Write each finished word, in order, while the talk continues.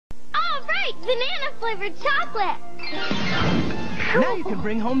great! Banana-flavored chocolate! Now you can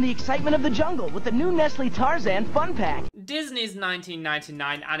bring home the excitement of the jungle with the new Nestle Tarzan Fun Pack. Disney's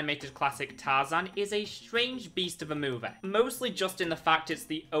 1999 animated classic Tarzan is a strange beast of a movie, mostly just in the fact it's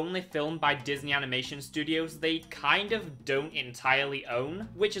the only film by Disney Animation Studios they kind of don't entirely own,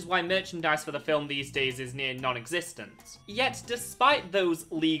 which is why merchandise for the film these days is near non-existent. Yet, despite those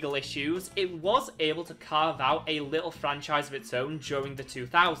legal issues, it was able to carve out a little franchise of its own during the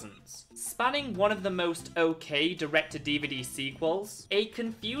 2000s. Spanning one of the most okay direct-to-DVD sequels, a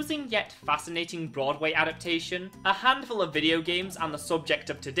confusing yet fascinating Broadway adaptation, a handful of video games, and the subject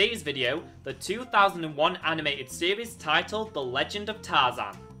of today's video, the 2001 animated series titled The Legend of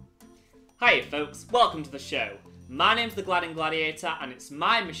Tarzan. Hiya folks, welcome to the show. My name's the Gladding Gladiator, and it's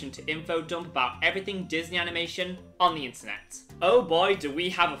my mission to info dump about everything Disney animation on the internet. Oh boy, do we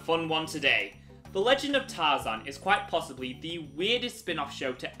have a fun one today. The Legend of Tarzan is quite possibly the weirdest spin-off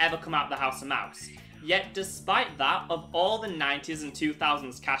show to ever come out of the House of Mouse. Yet despite that, of all the 90s and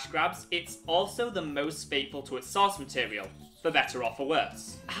 2000s cash grabs, it's also the most faithful to its source material, for better or for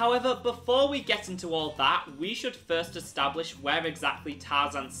worse. However, before we get into all that, we should first establish where exactly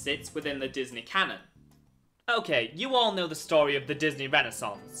Tarzan sits within the Disney canon. Okay, you all know the story of the Disney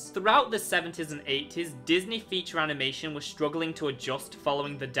Renaissance. Throughout the 70s and 80s, Disney feature animation was struggling to adjust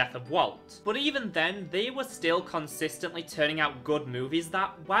following the death of Walt. But even then, they were still consistently turning out good movies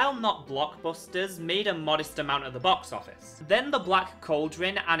that, while not blockbusters, made a modest amount at the box office. Then the Black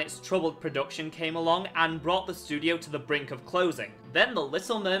Cauldron and its troubled production came along and brought the studio to the brink of closing. Then The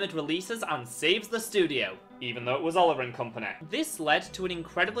Little Mermaid releases and saves the studio, even though it was Oliver and Company. This led to an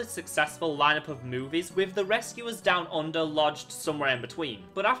incredibly successful lineup of movies, with The Rescuers Down Under lodged somewhere in between.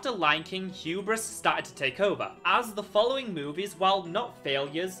 But after Lion King, hubris started to take over, as the following movies, while not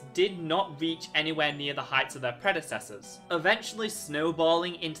failures, did not reach anywhere near the heights of their predecessors, eventually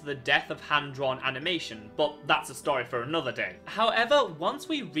snowballing into the death of hand-drawn animation, but that's a story for another day. However, once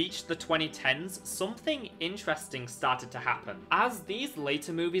we reached the 2010s, something interesting started to happen, as these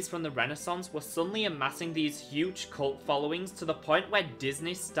later movies from the Renaissance were suddenly amassing these huge cult followings to the point where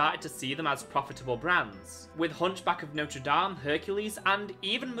Disney started to see them as profitable brands, with Hunchback of Notre Dame, Hercules, and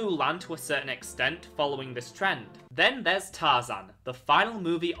even Mulan to a certain extent following this trend. Then there's Tarzan, the final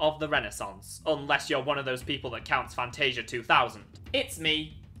movie of the Renaissance, unless you're one of those people that counts Fantasia 2000. It's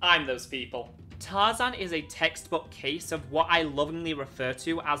me, I'm those people. Tarzan is a textbook case of what I lovingly refer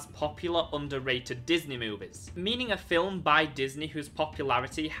to as popular underrated Disney movies, meaning a film by Disney whose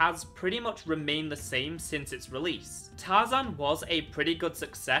popularity has pretty much remained the same since its release. Tarzan was a pretty good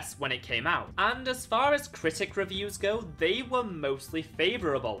success when it came out, and as far as critic reviews go, they were mostly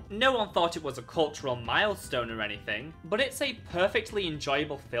favourable. No one thought it was a cultural milestone or anything, but it's a perfectly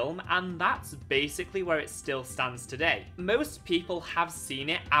enjoyable film, and that's basically where it still stands today. Most people have seen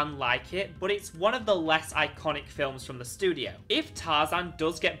it and like it, but it's one of the less iconic films from the studio. If Tarzan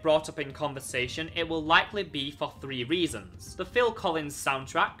does get brought up in conversation, it will likely be for three reasons: the Phil Collins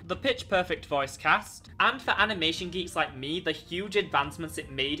soundtrack, the pitch-perfect voice cast, and for animation geeks like me, the huge advancements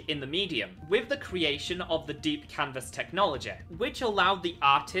it made in the medium, with the creation of the deep canvas technology, which allowed the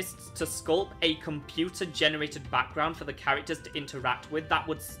artists to sculpt a computer-generated background for the characters to interact with that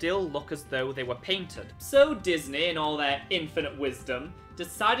would still look as though they were painted. So Disney, in all their infinite wisdom,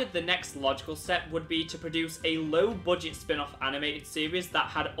 decided the next logical step would be to produce a low-budget spin-off animated series that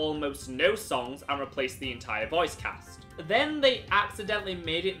had almost no songs and replaced the entire voice cast. Then they accidentally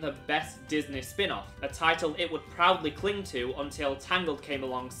made it the best Disney spin-off, a title it would proudly cling to until Tangled came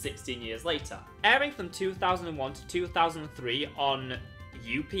along 16 years later. Airing from 2001 to 2003 on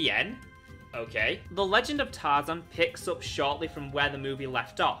UPN? Okay. The Legend of Tarzan picks up shortly from where the movie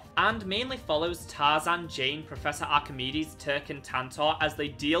left off, and mainly follows Tarzan, Jane, Professor Archimedes, Turk and Tantor as they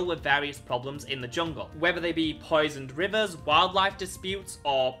deal with various problems in the jungle, whether they be poisoned rivers, wildlife disputes,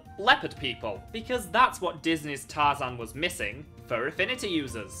 or leopard people, because that's what Disney's Tarzan was missing for Affinity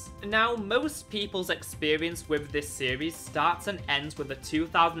users. Now, most people's experience with this series starts and ends with the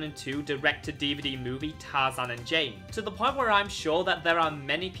 2002 direct-to-DVD movie Tarzan and Jane, to the point where I'm sure that there are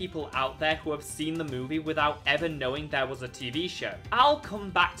many people out there who have seen the movie without ever knowing there was a TV show. I'll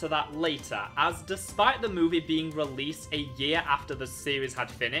come back to that later, as despite the movie being released a year after the series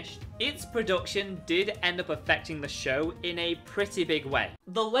had finished, its production did end up affecting the show in a pretty big way.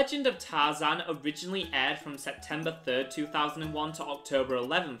 The Legend of Tarzan originally aired from September 3rd, 2001 to October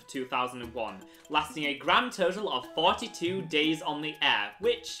 11th, 2001, lasting a grand total of 42 days on the air,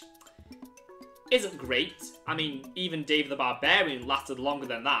 which isn't great. I mean, even Dave the Barbarian lasted longer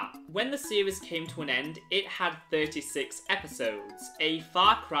than that. When the series came to an end, it had 36 episodes, a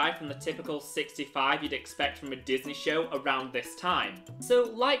far cry from the typical 65 you'd expect from a Disney show around this time. So,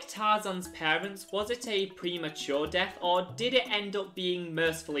 like Tarzan's parents, was it a premature death, or did it end up being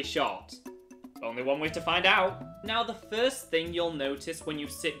mercifully shot? Only one way to find out. Now, the first thing you'll notice when you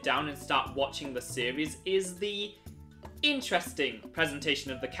sit down and start watching the series is the interesting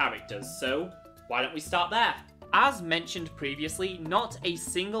presentation of the characters, so why don't we start there? As mentioned previously, not a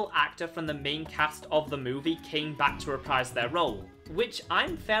single actor from the main cast of the movie came back to reprise their role, which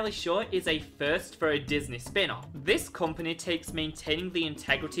I'm fairly sure is a first for a Disney spin-off. This company takes maintaining the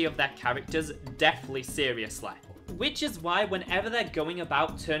integrity of their characters deathly seriously. Which is why whenever they're going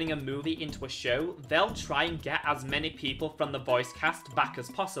about turning a movie into a show, they'll try and get as many people from the voice cast back as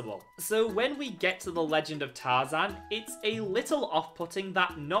possible. So when we get to the Legend of Tarzan, it's a little off-putting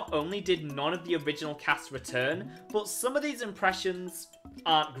that not only did none of the original cast return, but some of these impressions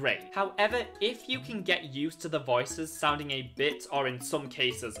aren't great. However, if you can get used to the voices sounding a bit, or in some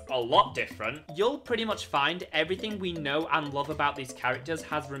cases a lot different, you'll pretty much find everything we know and love about these characters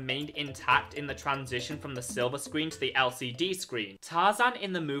has remained intact in the transition from the silver screen to the LCD screen. Tarzan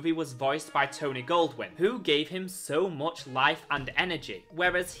in the movie was voiced by Tony Goldwyn, who gave him so much life and energy,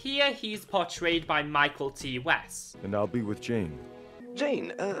 whereas here he's portrayed by Michael T. West. And I'll be with Jane.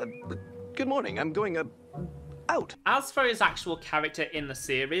 Jane, good morning. I'm going, out. As for his actual character in the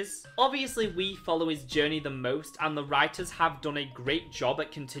series, obviously we follow his journey the most, and the writers have done a great job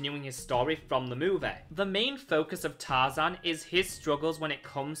at continuing his story from the movie. The main focus of Tarzan is his struggles when it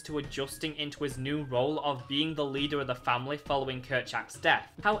comes to adjusting into his new role of being the leader of the family following Kerchak's death.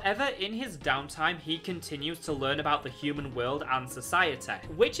 However, in his downtime, he continues to learn about the human world and society,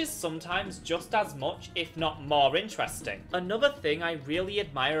 which is sometimes just as much, if not more, interesting. Another thing I really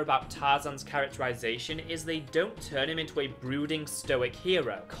admire about Tarzan's characterization is they don't turn him into a brooding, stoic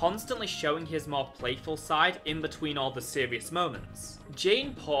hero, constantly showing his more playful side in between all the serious moments.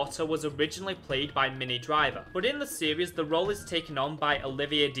 Jane Porter was originally played by Minnie Driver, but in the series the role is taken on by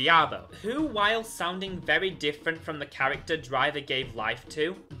Olivia d'Abo, who, while sounding very different from the character Driver gave life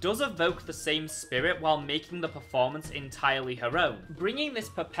to, does evoke the same spirit while making the performance entirely her own, bringing this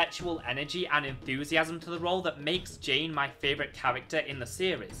perpetual energy and enthusiasm to the role that makes Jane my favourite character in the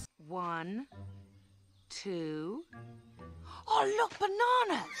series. 1, 2. Oh, look,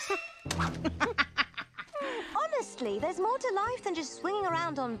 bananas! Honestly, there's more to life than just swinging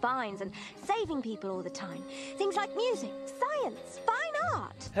around on vines and saving people all the time. Things like music, science, fine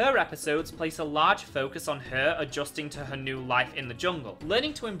art. Her episodes place a large focus on her adjusting to her new life in the jungle,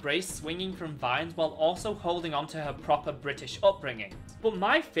 learning to embrace swinging from vines while also holding on to her proper British upbringing. But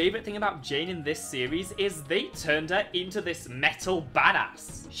my favourite thing about Jane in this series is they turned her into this metal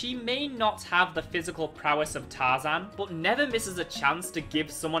badass. She may not have the physical prowess of Tarzan, but never misses a chance to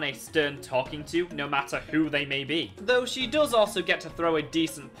give someone a stern talking to, no matter who they may be. Though she does also get to throw a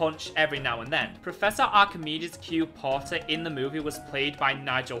decent punch every now and then. Professor Archimedes Q. Porter in the movie was played by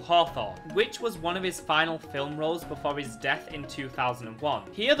Nigel Hawthorne, which was one of his final film roles before his death in 2001.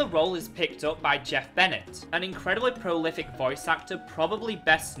 Here the role is picked up by Jeff Bennett, an incredibly prolific voice actor probably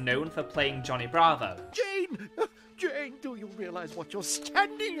best known for playing Johnny Bravo. Jane! Jane, do you realize what you're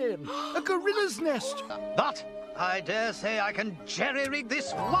standing in? A gorilla's nest! But I dare say I can jerry-rig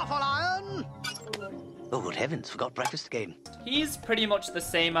this waffle iron! Oh, good heavens, forgot breakfast again. He's pretty much the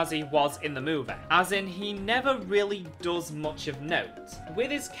same as he was in the movie, as in he never really does much of note, with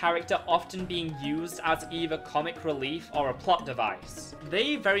his character often being used as either comic relief or a plot device.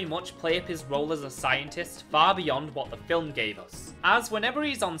 They very much play up his role as a scientist far beyond what the film gave us, as whenever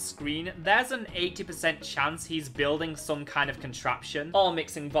he's on screen, there's an 80% chance he's building some kind of contraption or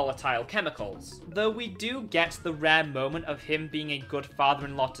mixing volatile chemicals. Though we do get the rare moment of him being a good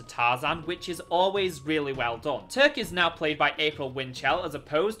father-in-law to Tarzan, which is always really well done. Turk is now played by April Winchell as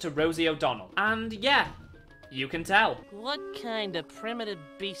opposed to Rosie O'Donnell. And yeah, you can tell. What kind of primitive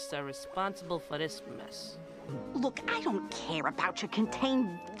beasts are responsible for this mess? Look, I don't care about your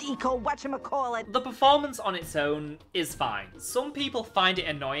contained eco-whatchamacallit. The performance on its own is fine. Some people find it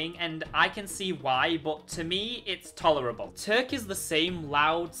annoying, and I can see why, but to me, it's tolerable. Turk is the same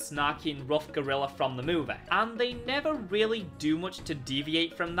loud, snarky, and rough gorilla from the movie, and they never really do much to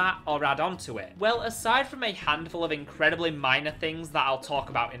deviate from that or add on to it. Well, aside from a handful of incredibly minor things that I'll talk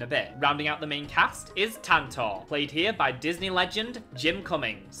about in a bit, rounding out the main cast is Tantor, played here by Disney legend Jim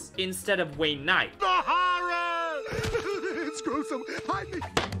Cummings, instead of Wayne Knight. The horror! It's gruesome. Hide me.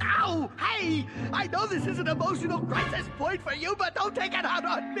 Ow! Hey! I know this is an emotional crisis point for you, but don't take it out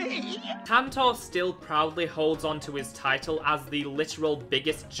on me! Tantor still proudly holds on to his title as the literal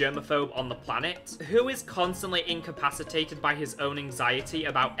biggest germaphobe on the planet, who is constantly incapacitated by his own anxiety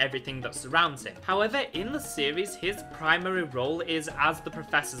about everything that surrounds him. However, in the series, his primary role is as the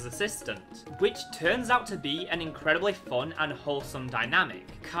professor's assistant, which turns out to be an incredibly fun and wholesome dynamic.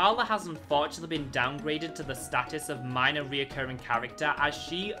 Carla has unfortunately been downgraded to the status of minor reoccurring character as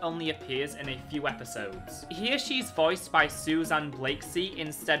she only appears in a few episodes. Here she's voiced by Suzanne Blakeslee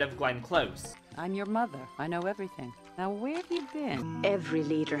instead of Glenn Close. I'm your mother. I know everything. Now, where have you been? Every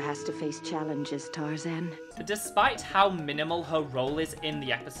leader has to face challenges, Tarzan. Despite how minimal her role is in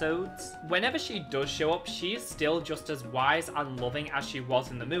the episodes, whenever she does show up, she is still just as wise and loving as she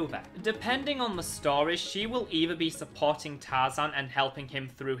was in the movie. Depending on the story, she will either be supporting Tarzan and helping him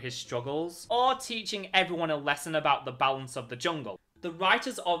through his struggles, or teaching everyone a lesson about the balance of the jungle. The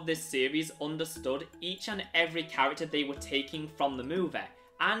writers of this series understood each and every character they were taking from the movie,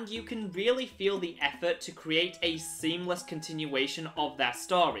 and you can really feel the effort to create a seamless continuation of their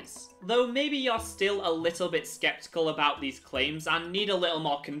stories. Though maybe you're still a little bit skeptical about these claims and need a little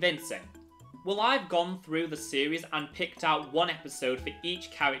more convincing. Well, I've gone through the series and picked out one episode for each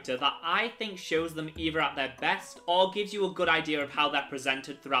character that I think shows them either at their best or gives you a good idea of how they're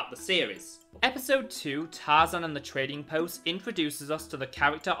presented throughout the series. Episode 2, Tarzan and the Trading Post, introduces us to the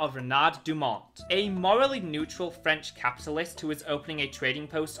character of Renard Dumont, a morally neutral French capitalist who is opening a trading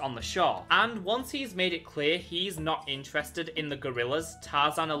post on the shore. And once he's made it clear he's not interested in the gorillas,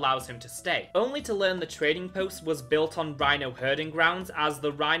 Tarzan allows him to stay, only to learn the trading post was built on rhino herding grounds, as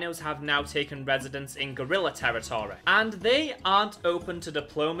the rhinos have now taken residence in gorilla territory. And they aren't open to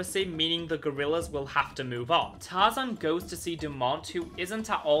diplomacy, meaning the gorillas will have to move on. Tarzan goes to see Dumont, who isn't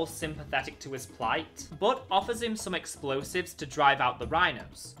at all sympathetic to his plight, but offers him some explosives to drive out the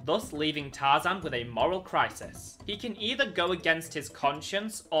rhinos, thus leaving Tarzan with a moral crisis. He can either go against his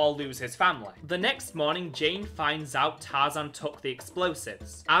conscience or lose his family. The next morning, Jane finds out Tarzan took the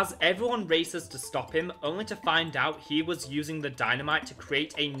explosives, as everyone races to stop him, only to find out he was using the dynamite to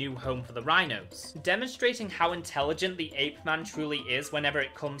create a new home for the rhinos, demonstrating how intelligent the ape man truly is whenever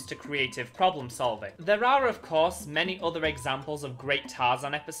it comes to creative problem solving. There are, of course, many other examples of great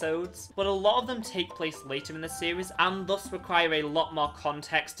Tarzan episodes, but a lot of them take place later in the series and thus require a lot more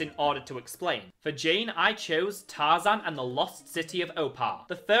context in order to explain. For Jane, I chose Tarzan and the Lost City of Opar,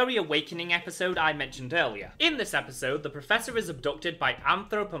 the furry awakening episode I mentioned earlier. In this episode, the professor is abducted by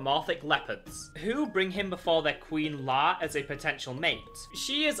anthropomorphic leopards, who bring him before their queen La as a potential mate.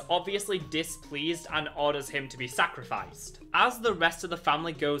 She is obviously displeased and orders him to be sacrificed. As the rest of the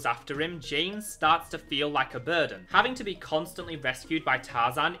family goes after him, Jane starts to feel like a burden, having to be constantly rescued by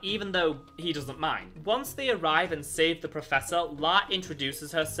Tarzan even though he doesn't mind. Once they arrive and save the professor, La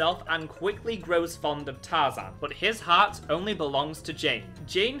introduces herself and quickly grows fond of Tarzan, but his heart only belongs to Jane.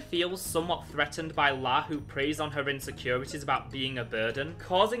 Jane feels somewhat threatened by La, who preys on her insecurities about being a burden,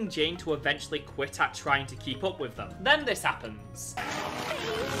 causing Jane to eventually quit at trying to keep up with them. Then this happens.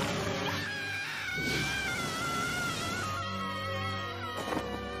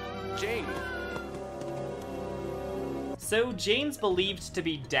 Jane! So Jane's believed to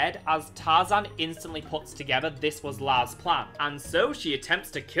be dead as Tarzan instantly puts together this was La's plan, and so she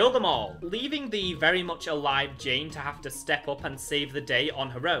attempts to kill them all, leaving the very much alive Jane to have to step up and save the day on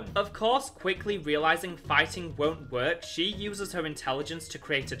her own. Of course, quickly realizing fighting won't work, she uses her intelligence to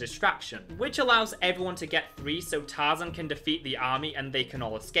create a distraction, which allows everyone to get free so Tarzan can defeat the army and they can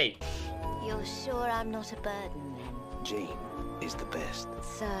all escape. You're sure I'm not a burden, then? Jane is the best.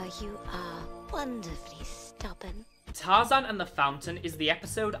 Sir, you are wonderfully stubborn. Tarzan and the Fountain is the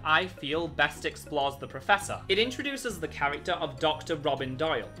episode I feel best explores the Professor. It introduces the character of Dr. Robin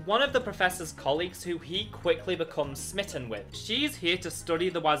Doyle, one of the Professor's colleagues who he quickly becomes smitten with. She's here to study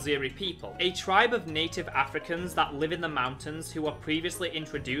the Waziri people, a tribe of native Africans that live in the mountains who were previously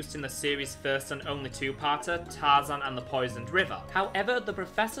introduced in the series' first and only two-parter, Tarzan and the Poisoned River. However, the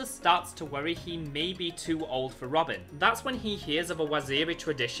Professor starts to worry he may be too old for Robin. That's when he hears of a Waziri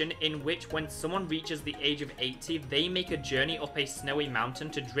tradition in which when someone reaches the age of 80, they make a journey up a snowy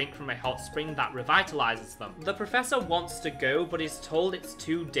mountain to drink from a hot spring that revitalizes them. The Professor wants to go, but is told it's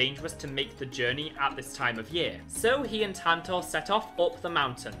too dangerous to make the journey at this time of year. So he and Tantor set off up the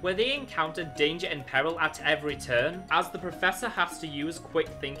mountain, where they encounter danger and peril at every turn, as the Professor has to use quick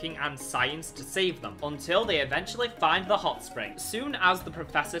thinking and science to save them, until they eventually find the hot spring. Soon as the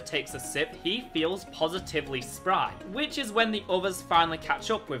Professor takes a sip, he feels positively spry, which is when the others finally catch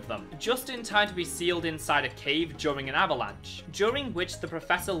up with them, just in time to be sealed inside a cave during an avalanche, during which the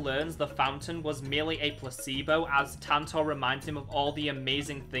professor learns the fountain was merely a placebo as Tantor reminds him of all the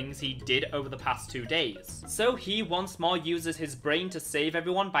amazing things he did over the past 2 days. So he once more uses his brain to save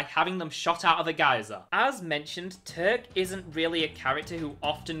everyone by having them shot out of a geyser. As mentioned, Turk isn't really a character who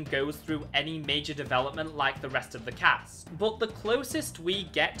often goes through any major development like the rest of the cast, but the closest we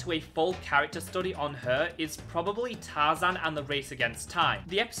get to a full character study on her is probably Tarzan and the Race Against Time.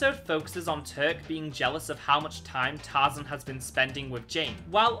 The episode focuses on Turk being jealous of how much time Tarzan has been spending with Jane,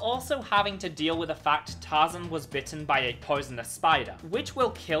 while also having to deal with the fact Tarzan was bitten by a poisonous spider, which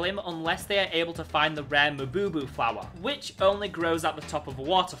will kill him unless they are able to find the rare Mububu flower, which only grows at the top of a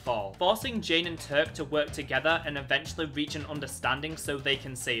waterfall, forcing Jane and Turk to work together and eventually reach an understanding so they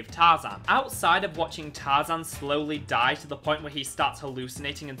can save Tarzan. Outside of watching Tarzan slowly die to the point where he starts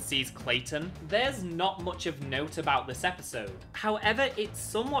hallucinating and sees Clayton, there's not much of note about this episode. However, it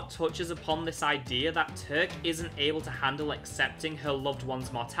somewhat touches upon this idea that Turk isn't able to handle accepting her loved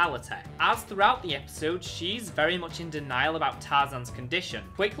one's mortality, as throughout the episode she's very much in denial about Tarzan's condition,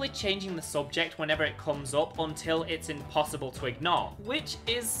 quickly changing the subject whenever it comes up until it's impossible to ignore, which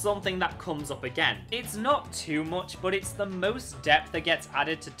is something that comes up again. It's not too much, but it's the most depth that gets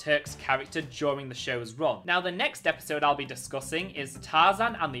added to Turk's character during the show's run. Now the next episode I'll be discussing is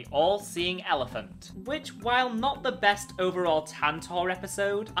Tarzan and the All-Seeing Elephant, which, while not the best overall Tantor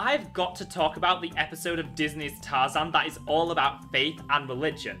episode, I've got to talk about the episode of Disney's Tarzan that is all about faith and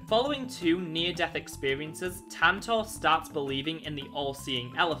religion. Following 2 near-death experiences, Tantor starts believing in the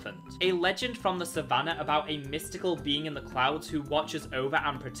All-Seeing Elephant, a legend from the savannah about a mystical being in the clouds who watches over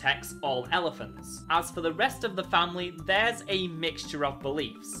and protects all elephants. As for the rest of the family, there's a mixture of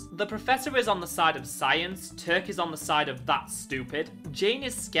beliefs. The professor is on the side of science, Turk is on the side of that's stupid, Jane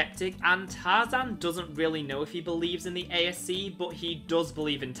is skeptic, and Tarzan doesn't really know if he believes in the ASC, but he does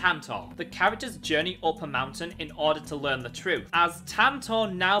believe in Tantor. The characters journey up a mountain in order to learn the truth, as Tantor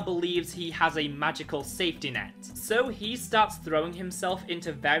now believes he has a magical safety net. So he starts throwing himself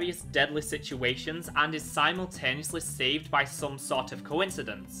into various deadly situations and is simultaneously saved by some sort of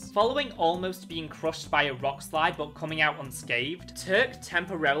coincidence. Following almost being crushed by a rock slide but coming out unscathed, Turk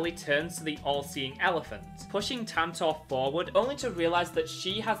temporarily turns to the All-Seeing Elephant, pushing Tantor forward only to realize that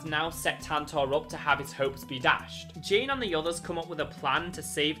she has now set Tantor up to have his hopes be dashed. Jane and the others come up with a plan to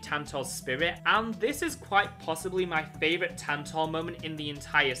save Tantor's spirit, and this is quite possibly my favourite Tantor moment in the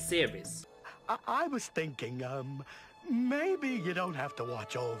entire series. I was thinking, maybe you don't have to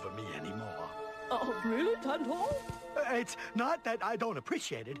watch over me anymore. Oh, really, Tantor? It's not that I don't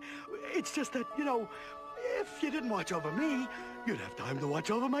appreciate it. It's just that, you know, if you didn't watch over me, you'd have time to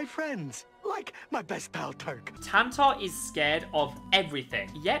watch over my friends. Like my best pal Turk. Tantor is scared of everything,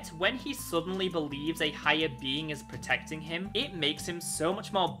 yet when he suddenly believes a higher being is protecting him, it makes him so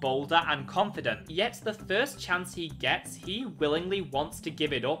much more bolder and confident. Yet the first chance he gets, he willingly wants to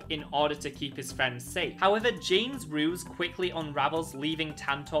give it up in order to keep his friends safe. However, Jane's ruse quickly unravels, leaving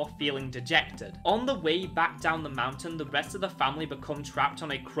Tantor feeling dejected. On the way back down the mountain, the rest of the family become trapped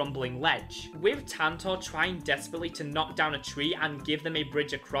on a crumbling ledge, with Tantor trying desperately to knock down a tree and give them a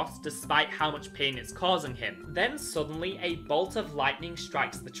bridge across despite how much pain it's causing him. Then suddenly a bolt of lightning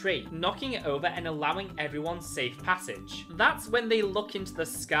strikes the tree, knocking it over and allowing everyone safe passage. That's when they look into the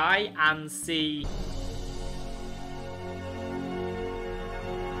sky and see...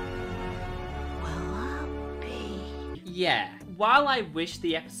 Yeah. While I wish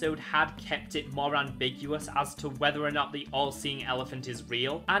the episode had kept it more ambiguous as to whether or not the all-seeing elephant is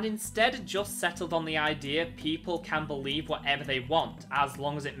real, and instead just settled on the idea people can believe whatever they want as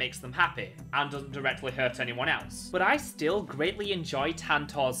long as it makes them happy and doesn't directly hurt anyone else. But I still greatly enjoy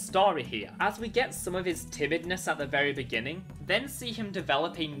Tantor's story here, as we get some of his timidness at the very beginning, then see him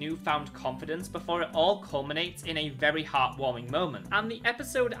develop a newfound confidence before it all culminates in a very heartwarming moment. And the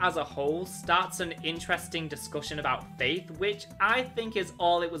episode as a whole starts an interesting discussion about faith, which I think is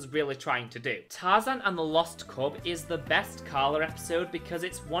all it was really trying to do. Tarzan and the Lost Cub is the best Carla episode because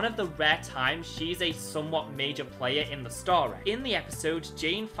it's one of the rare times she's a somewhat major player in the story. In the episode,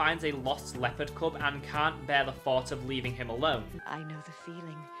 Jane finds a lost leopard cub and can't bear the thought of leaving him alone. I know the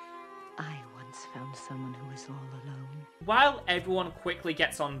feeling. I once found someone who was all alone. While everyone quickly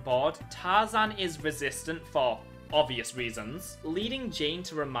gets on board, Tarzan is resistant for obvious reasons, leading Jane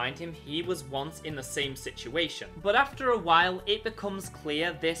to remind him he was once in the same situation. But after a while, it becomes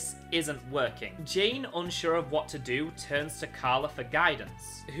clear this isn't working. Jane, unsure of what to do, turns to Carla for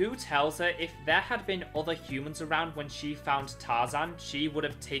guidance, who tells her if there had been other humans around when she found Tarzan, she would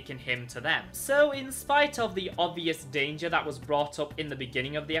have taken him to them. So in spite of the obvious danger that was brought up in the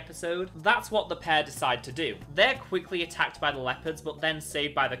beginning of the episode, that's what the pair decide to do. They're quickly attacked by the leopards, but then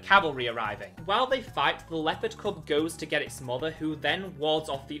saved by the cavalry arriving. While they fight, the leopard cub Lot goes to get its mother, who then wards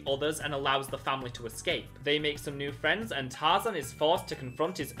off the others and allows the family to escape. They make some new friends, and Tarzan is forced to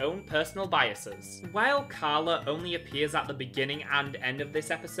confront his own personal biases. While Carla only appears at the beginning and end of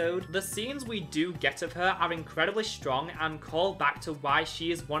this episode, the scenes we do get of her are incredibly strong and call back to why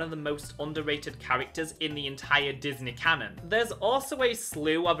she is one of the most underrated characters in the entire Disney canon. There's also a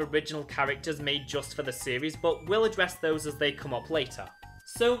slew of original characters made just for the series, but we'll address those as they come up later.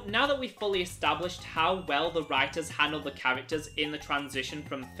 So now that we've fully established how well the writers handled the characters in the transition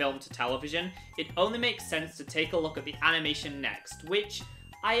from film to television, it only makes sense to take a look at the animation next, which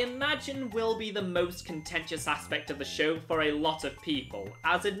I imagine will be the most contentious aspect of the show for a lot of people,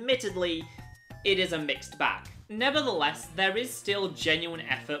 as admittedly, it is a mixed bag. Nevertheless, there is still genuine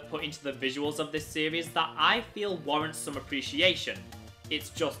effort put into the visuals of this series that I feel warrants some appreciation. It's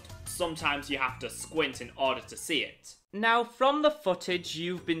just, sometimes you have to squint in order to see it. Now, from the footage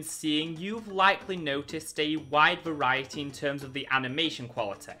you've been seeing, you've likely noticed a wide variety in terms of the animation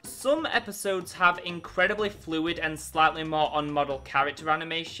quality. Some episodes have incredibly fluid and slightly more on-model character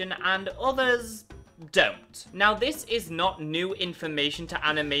animation, and others don't. Now, this is not new information to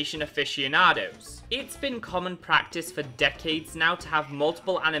animation aficionados. It's been common practice for decades now to have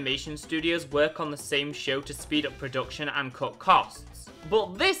multiple animation studios work on the same show to speed up production and cut costs.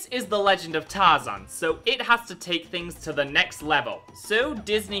 But this is the Legend of Tarzan, so it has to take things to the next level. So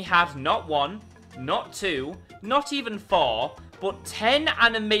Disney had not 1, not 2, not even 4, but 10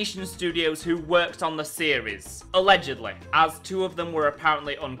 animation studios who worked on the series. Allegedly, as 2 of them were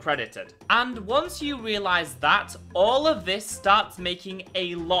apparently uncredited. And once you realize that, all of this starts making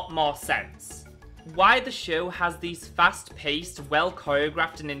a lot more sense. Why the show has these fast-paced,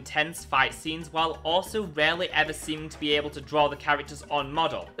 well-choreographed and intense fight scenes while also rarely ever seeming to be able to draw the characters on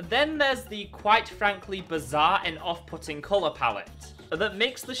model. Then there's the quite frankly bizarre and off-putting colour palette that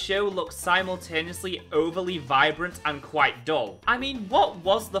makes the show look simultaneously overly vibrant and quite dull. I mean, what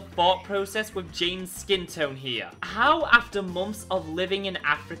was the thought process with Jane's skin tone here? How, after months of living in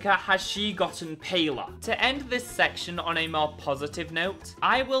Africa, has she gotten paler? To end this section on a more positive note,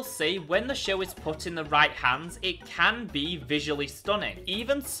 I will say when the show is put in the right hands, it can be visually stunning,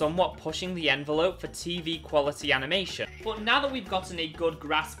 even somewhat pushing the envelope for TV quality animation. But now that we've gotten a good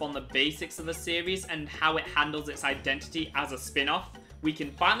grasp on the basics of the series and how it handles its identity as a spin-off, we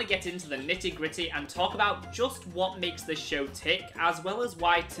can finally get into the nitty-gritty and talk about just what makes this show tick, as well as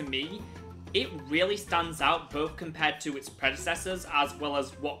why, to me, it really stands out both compared to its predecessors as well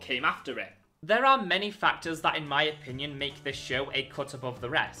as what came after it. There are many factors that in my opinion make this show a cut above the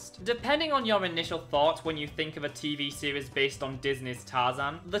rest. Depending on your initial thought when you think of a TV series based on Disney's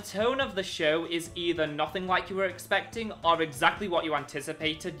Tarzan, the tone of the show is either nothing like you were expecting or exactly what you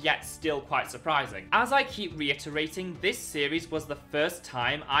anticipated, yet still quite surprising. As I keep reiterating, this series was the first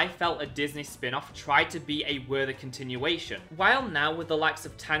time I felt a Disney spin-off tried to be a worthy continuation. While now with the likes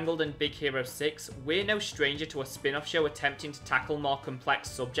of Tangled and Big Hero 6, we're no stranger to a spin-off show attempting to tackle more complex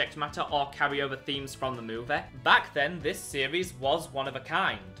subject matter or carry over themes from the movie. Back then, this series was one of a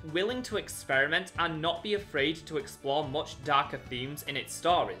kind, willing to experiment and not be afraid to explore much darker themes in its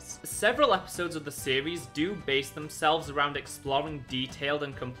stories. Several episodes of the series do base themselves around exploring detailed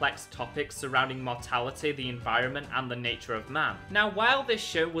and complex topics surrounding mortality, the environment, and the nature of man. Now, while this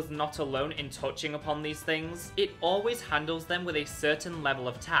show was not alone in touching upon these things, it always handles them with a certain level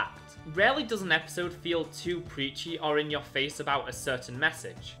of tact. Rarely does an episode feel too preachy or in your face about a certain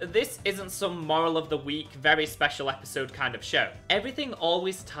message. This isn't some moral of the week, very special episode kind of show. Everything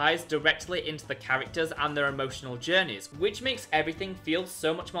always ties directly into the characters and their emotional journeys, which makes everything feel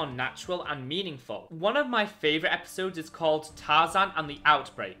so much more natural and meaningful. One of my favourite episodes is called Tarzan and the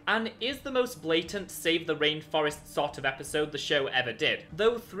Outbreak, and is the most blatant save the rainforest sort of episode the show ever did,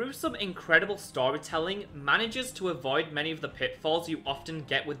 though through some incredible storytelling, manages to avoid many of the pitfalls you often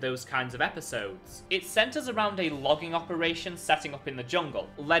get with those kinds of episodes. It centers around a logging operation setting up in the jungle,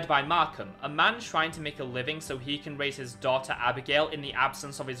 led by Markham, a man trying to make a living so he can raise his daughter Abigail in the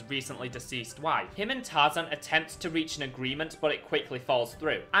absence of his recently deceased wife. Him and Tarzan attempt to reach an agreement, but it quickly falls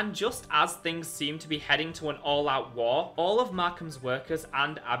through. And just as things seem to be heading to an all-out war, all of Markham's workers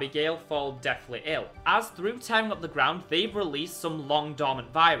and Abigail fall deathly ill. As through tearing up the ground, they've released some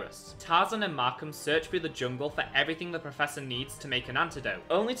long-dormant virus. Tarzan and Markham search through the jungle for everything the professor needs to make an antidote,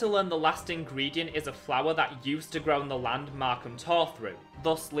 only to learn the last ingredient is a flower that used to grow in the land Markham tore through.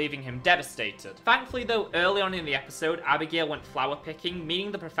 thus leaving him devastated. Thankfully though, early on in the episode, Abigail went flower picking,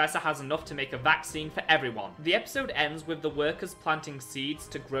 meaning the professor has enough to make a vaccine for everyone. The episode ends with the workers planting seeds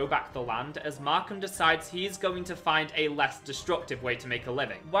to grow back the land as Markham decides he's going to find a less destructive way to make a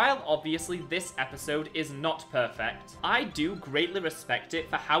living. While obviously this episode is not perfect, I do greatly respect it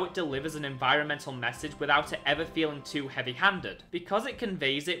for how it delivers an environmental message without it ever feeling too heavy-handed, because it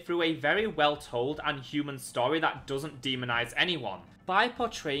conveys it through a very well told and human story that doesn't demonize anyone. By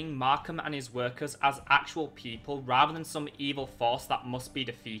portraying Markham and his workers as actual people rather than some evil force that must be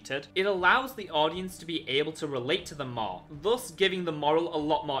defeated, it allows the audience to be able to relate to them more, thus giving the moral a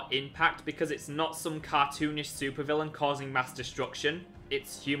lot more impact because it's not some cartoonish supervillain causing mass destruction.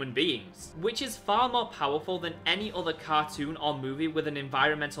 It's human beings, which is far more powerful than any other cartoon or movie with an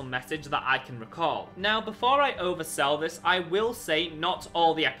environmental message that I can recall. Now, before I oversell this, I will say not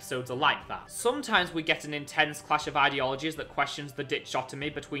all the episodes are like that. Sometimes we get an intense clash of ideologies that questions the dichotomy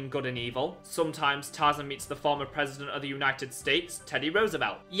between good and evil. Sometimes Tarzan meets the former president of the United States, Teddy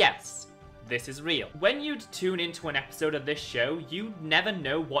Roosevelt. Yes, this is real. When you'd tune into an episode of this show, you'd never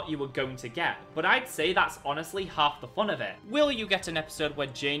know what you were going to get, but I'd say that's honestly half the fun of it. Will you get an episode where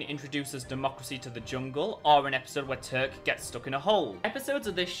Jane introduces democracy to the jungle, or an episode where Turk gets stuck in a hole? Episodes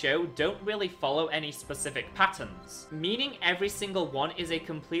of this show don't really follow any specific patterns, meaning every single one is a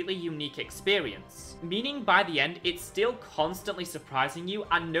completely unique experience, meaning by the end it's still constantly surprising you,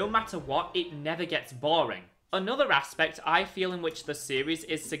 and no matter what, it never gets boring. Another aspect I feel in which the series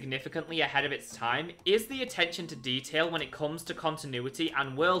is significantly ahead of its time is the attention to detail when it comes to continuity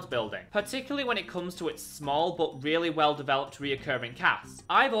and world building, particularly when it comes to its small but really well developed reoccurring cast.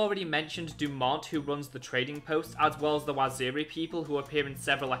 I've already mentioned Dumont, who runs the trading post, as well as the Waziri people who appear in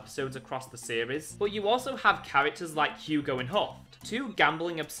several episodes across the series, but you also have characters like Hugo and Huff, two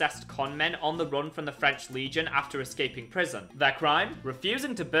gambling-obsessed con men on the run from the French Legion after escaping prison. Their crime?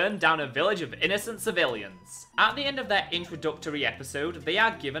 Refusing to burn down a village of innocent civilians. At the end of their introductory episode, they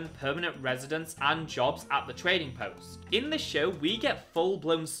are given permanent residence and jobs at the trading post. In the show, we get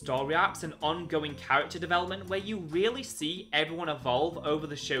full-blown story arcs and ongoing character development where you really see everyone evolve over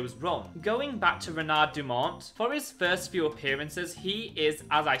the show's run. Going back to Renard Dumont, for his first few appearances, he is,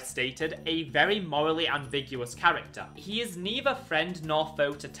 as I stated, a very morally ambiguous character. He is neither friend nor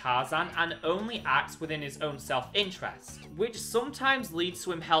foe to Tarzan and only acts within his own self-interest, which sometimes leads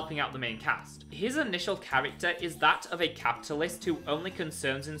to him helping out the main cast. His initial character is that of a capitalist who only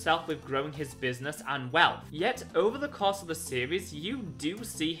concerns himself with growing his business and wealth. Yet, over the course of the series, you do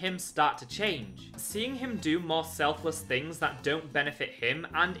see him start to change, seeing him do more selfless things that don't benefit him,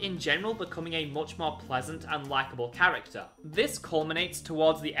 and in general becoming a much more pleasant and likable character. This culminates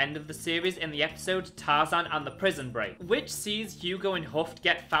towards the end of the series in the episode Tarzan and the Prison Break, which sees Hugo and Huff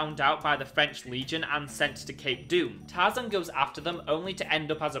get found out by the French Legion and sent to Cape Doom. Tarzan goes after them only to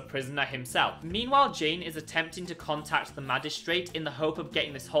end up as a prisoner himself. Meanwhile, Jane is attempting to contact the magistrate in the hope of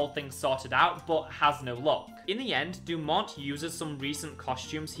getting this whole thing sorted out, but has no luck. In the end, Dumont uses some recent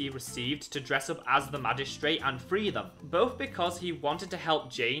costumes he received to dress up as the magistrate and free them, both because he wanted to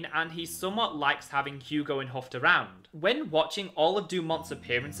help Jane and he somewhat likes having Hugo and Huff around. When watching all of Dumont's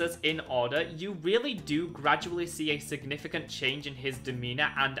appearances in order, you really do gradually see a significant change in his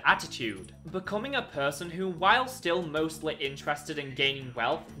demeanor and attitude, becoming a person who, while still mostly interested in gaining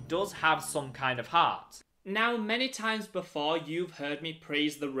wealth, does have some kind of heart. Now, many times before, you've heard me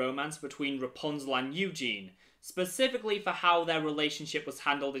praise the romance between Rapunzel and Eugene, specifically for how their relationship was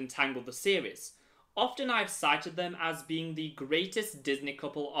handled in Tangled the series. Often I've cited them as being the greatest Disney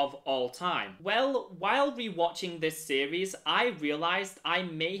couple of all time. Well, while rewatching this series, I realised I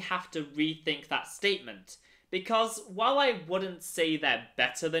may have to rethink that statement, because while I wouldn't say they're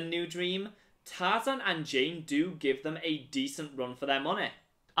better than New Dream, Tarzan and Jane do give them a decent run for their money.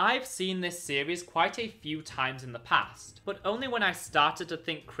 I've seen this series quite a few times in the past, but only when I started to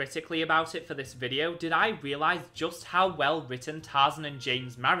think critically about it for this video did I realise just how well written Tarzan and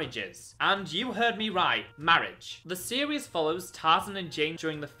Jane's marriage is. And you heard me right, marriage. The series follows Tarzan and Jane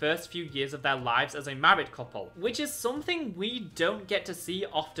during the first few years of their lives as a married couple, which is something we don't get to see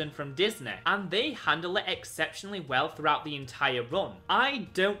often from Disney, and they handle it exceptionally well throughout the entire run. I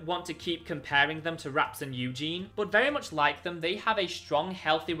don't want to keep comparing them to Raps and Eugene, but very much like them, they have a strong,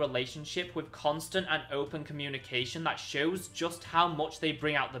 healthy relationship with constant and open communication that shows just how much they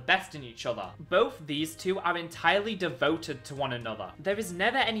bring out the best in each other. Both these two are entirely devoted to one another. There is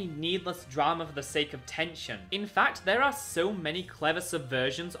never any needless drama for the sake of tension. In fact, there are so many clever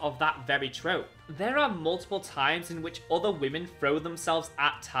subversions of that very trope. There are multiple times in which other women throw themselves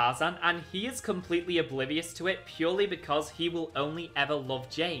at Tarzan and he is completely oblivious to it purely because he will only ever love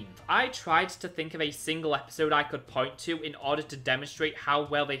Jane. I tried to think of a single episode I could point to in order to demonstrate how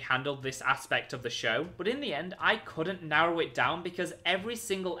well they handled this aspect of the show, but in the end I couldn't narrow it down because every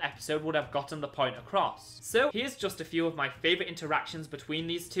single episode would have gotten the point across. So here's just a few of my favourite interactions between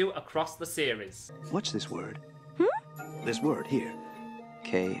these two across the series. What's this word? This word here.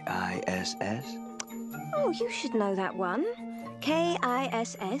 K-I-S-S? Oh, you should know that one.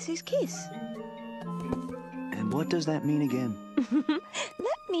 K-I-S-S is kiss. And what does that mean again?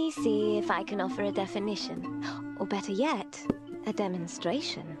 Let me see if I can offer a definition. Or better yet, a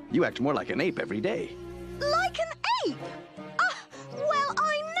demonstration. You act more like an ape every day. Like an ape? Well,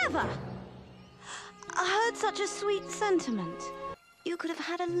 I never. I heard such a sweet sentiment. You could have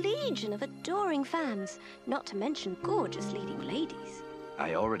had a legion of adoring fans, not to mention gorgeous leading ladies.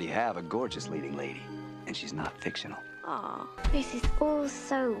 I already have a gorgeous leading lady, and she's not fictional. Aw, this is all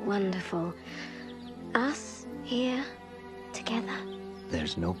so wonderful. Us here together.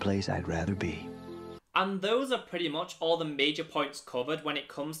 There's no place I'd rather be. And those are pretty much all the major points covered when it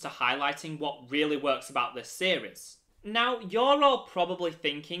comes to highlighting what really works about this series. Now, you're all probably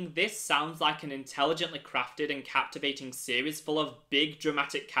thinking this sounds like an intelligently crafted and captivating series full of big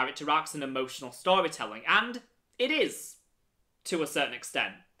dramatic character arcs and emotional storytelling, and it is, to a certain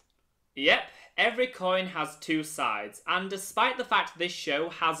extent. Yep, every coin has two sides, and despite the fact this show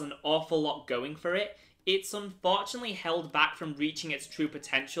has an awful lot going for it, it's unfortunately held back from reaching its true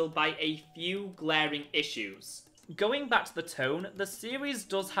potential by a few glaring issues. Going back to the tone, the series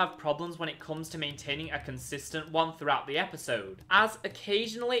does have problems when it comes to maintaining a consistent one throughout the episode, as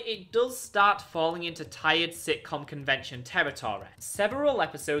occasionally it does start falling into tired sitcom convention territory. Several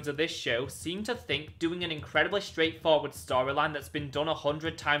episodes of this show seem to think doing an incredibly straightforward storyline that's been done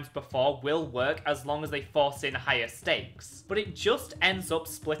 100 times before will work as long as they force in higher stakes, but it just ends up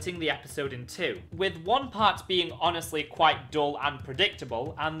splitting the episode in two, with one part being honestly quite dull and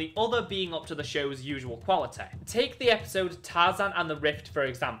predictable, and the other being up to the show's usual quality. Take the episode Tarzan and the Rift for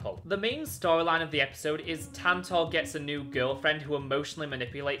example. The main storyline of the episode is Tantor gets a new girlfriend who emotionally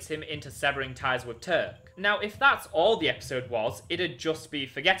manipulates him into severing ties with Turk. Now, if that's all the episode was, it'd just be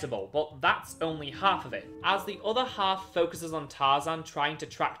forgettable, but that's only half of it, as the other half focuses on Tarzan trying to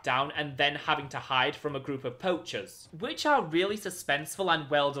track down and then having to hide from a group of poachers, which are really suspenseful and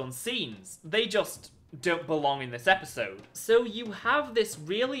well done scenes. They just don't belong in this episode. So you have this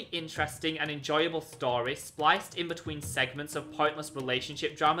really interesting and enjoyable story spliced in between segments of pointless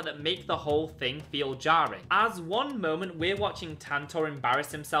relationship drama that make the whole thing feel jarring. As one moment we're watching Tantor embarrass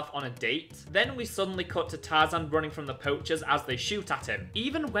himself on a date, then we suddenly cut to Tarzan running from the poachers as they shoot at him.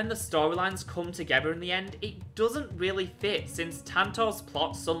 Even when the storylines come together in the end, it doesn't really fit since Tantor's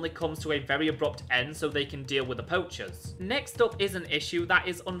plot suddenly comes to a very abrupt end so they can deal with the poachers. Next up is an issue that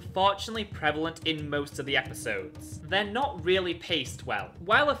is unfortunately prevalent in most of the episodes. They're not really paced well.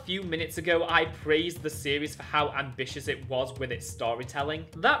 While a few minutes ago I praised the series for how ambitious it was with its storytelling,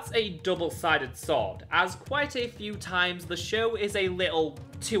 that's a double-sided sword, as quite a few times the show is a little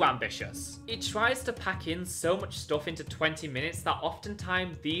too ambitious. It tries to pack in so much stuff into 20 minutes that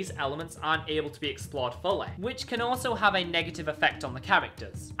oftentimes these elements aren't able to be explored fully, which can also have a negative effect on the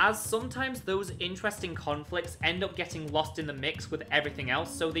characters, as sometimes those interesting conflicts end up getting lost in the mix with everything else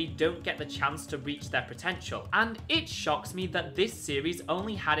so they don't get the chance to reach their potential. And it shocks me that this series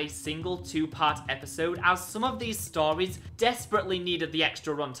only had a single two-part episode, as some of these stories desperately needed the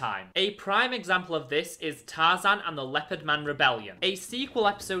extra runtime. A prime example of this is Tarzan and the Leopard Man Rebellion, a sequel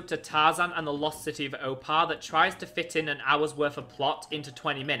episode to Tarzan and the Lost City of Opar that tries to fit in an hour's worth of plot into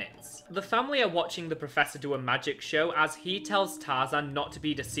 20 minutes. The family are watching the professor do a magic show as he tells Tarzan not to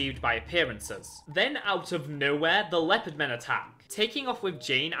be deceived by appearances. Then out of nowhere, the Leopard Men attack, taking off with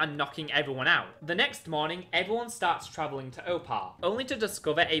Jane and knocking everyone out. The next morning, everyone starts travelling to Opar, only to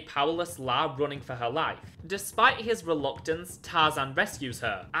discover a powerless La running for her life. Despite his reluctance, Tarzan rescues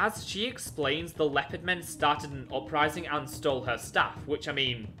her. As she explains, the Leopard Men started an uprising and stole her staff, which I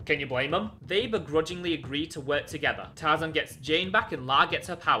mean, can you blame them? They begrudgingly agree to work together. Tarzan gets Jane back and La gets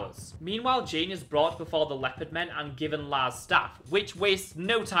her powers. Meanwhile, Jane is brought before the Leopard Men and given La's staff, which wastes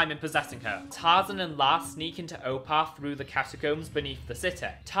no time in possessing her. Tarzan and La sneak into Opar through the catacombs bones beneath the city.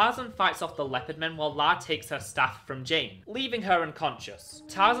 Tarzan fights off the leopard men while La takes her staff from Jane, leaving her unconscious.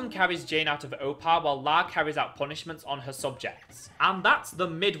 Tarzan carries Jane out of Opar while La carries out punishments on her subjects. And that's the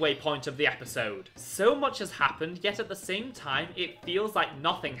midway point of the episode. So much has happened, yet at the same time, it feels like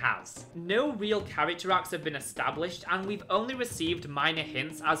nothing has. No real character arcs have been established, and we've only received minor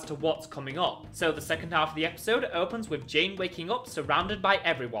hints as to what's coming up. So the second half of the episode opens with Jane waking up surrounded by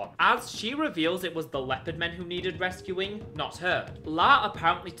everyone, as she reveals it was the leopard men who needed rescuing, not her. La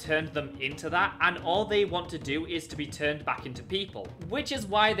apparently turned them into that, and all they want to do is to be turned back into people, which is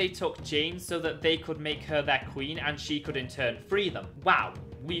why they took Jane so that they could make her their queen and she could in turn free them. Wow,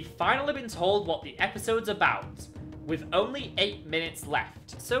 we've finally been told what the episode's about, with only 8 minutes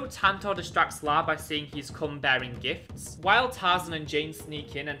left. So Tantor distracts La by saying he's come bearing gifts, while Tarzan and Jane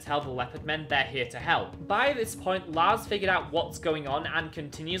sneak in and tell the leopard men they're here to help. By this point, La's figured out what's going on and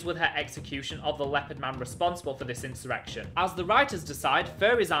continues with her execution of the leopard man responsible for this insurrection. As the writers decide,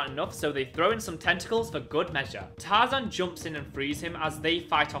 furries aren't enough, so they throw in some tentacles for good measure. Tarzan jumps in and frees him as they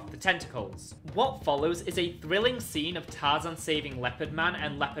fight off the tentacles. What follows is a thrilling scene of Tarzan saving Leopard Man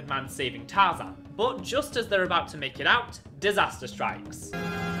and Leopard Man saving Tarzan. But just as they're about to make it out, disaster strikes.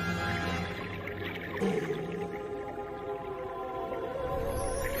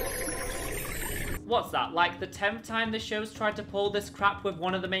 What's that, like the 10th time the show's tried to pull this crap with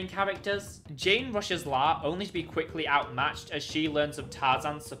one of the main characters? Jane rushes La, only to be quickly outmatched as she learns of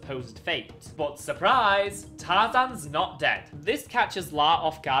Tarzan's supposed fate. But surprise! Tarzan's not dead. This catches La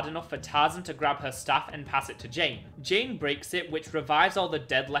off guard enough for Tarzan to grab her staff and pass it to Jane. Jane breaks it, which revives all the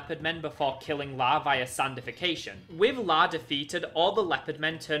dead leopard men before killing La via sandification. With La defeated, all the leopard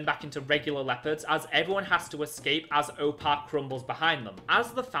men turn back into regular leopards as everyone has to escape as Opar crumbles behind them.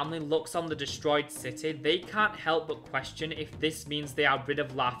 As the family looks on the destroyed city, they can't help but question if this means they are rid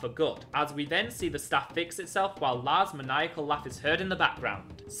of La for good, as we then see the staff fix itself while La's maniacal laugh is heard in the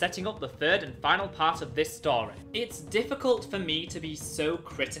background, setting up the third and final part of this story. It's difficult for me to be so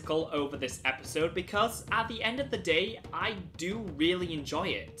critical over this episode because at the end of the day, I do really enjoy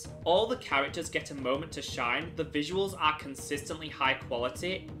it. All the characters get a moment to shine, the visuals are consistently high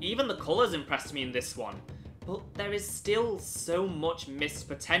quality, even the colours impressed me in this one. But there is still so much missed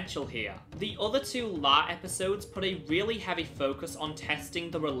potential here. The other two La episodes put a really heavy focus on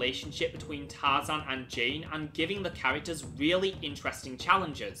testing the relationship between Tarzan and Jane and giving the characters really interesting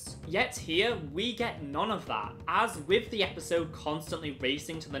challenges. Yet here, we get none of that. As with the episode constantly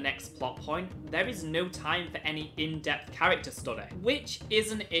racing to the next plot point, there is no time for any in-depth character study, which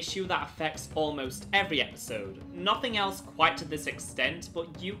is an issue that affects almost every episode. Nothing else quite to this extent,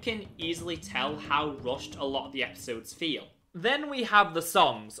 but you can easily tell how rushed a lot of the episodes feel. Then we have the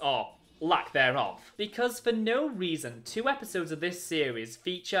songs, or lack thereof, because for no reason 2 episodes of this series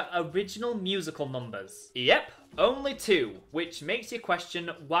feature original musical numbers. Yep, only 2, which makes you question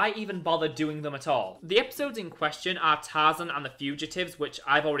why even bother doing them at all. The episodes in question are Tarzan and the Fugitives, which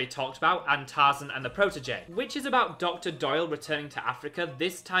I've already talked about, and Tarzan and the Protege, which is about Dr. Doyle returning to Africa,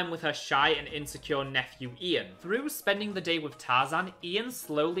 this time with her shy and insecure nephew Ian. Through spending the day with Tarzan, Ian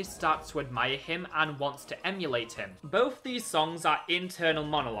slowly starts to admire him and wants to emulate him. Both these songs are internal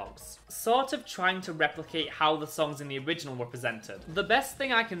monologues, sort of trying to replicate how the songs in the original were presented. The best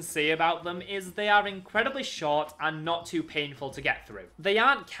thing I can say about them is they are incredibly short and not too painful to get through. They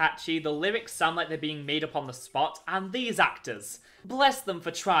aren't catchy, the lyrics sound like they're being made up on the spot, and these actors, bless them for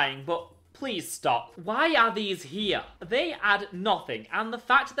trying, but please stop. Why are these here? They add nothing, and the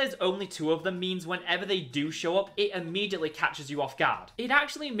fact that there's only 2 of them means whenever they do show up, it immediately catches you off guard. It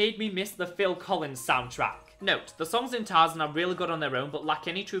actually made me miss the Phil Collins soundtrack. Note, the songs in Tarzan are really good on their own, but lack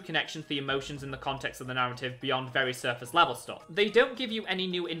any true connection to the emotions in the context of the narrative beyond very surface level stuff. They don't give you any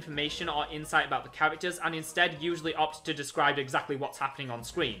new information or insight about the characters, and instead usually opt to describe exactly what's happening on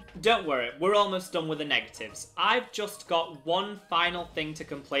screen. Don't worry, we're almost done with the negatives. I've just got one final thing to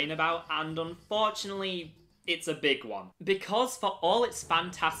complain about, and unfortunately, it's a big one. Because for all its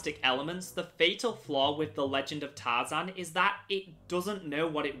fantastic elements, the fatal flaw with The Legend of Tarzan is that it doesn't know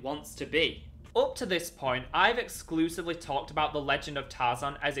what it wants to be. Up to this point, I've exclusively talked about The Legend of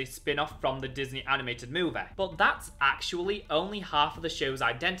Tarzan as a spin-off from the Disney animated movie, but that's actually only half of the show's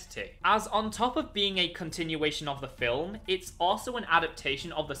identity, as on top of being a continuation of the film, it's also an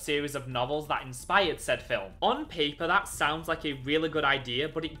adaptation of the series of novels that inspired said film. On paper, that sounds like a really good idea,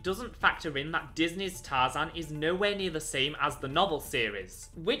 but it doesn't factor in that Disney's Tarzan is nowhere near the same as the novel series,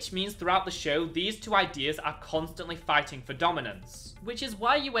 which means throughout the show, these 2 ideas are constantly fighting for dominance, which is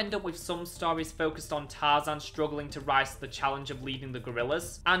why you end up with some stories focused on Tarzan struggling to rise to the challenge of leading the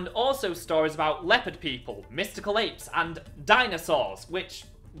gorillas, and also stories about leopard people, mystical apes, and dinosaurs, which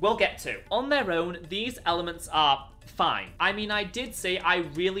we'll get to. On their own, these elements are Fine. I mean, I did say I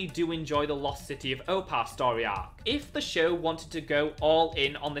really do enjoy the Lost City of Opar story arc. If the show wanted to go all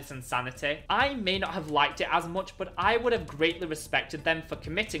in on this insanity, I may not have liked it as much, but I would have greatly respected them for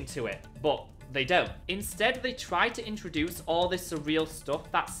committing to it. But they don't. Instead, they try to introduce all this surreal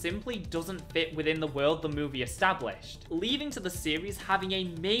stuff that simply doesn't fit within the world the movie established, leading to the series having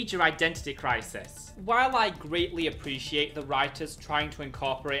a major identity crisis. While I greatly appreciate the writers trying to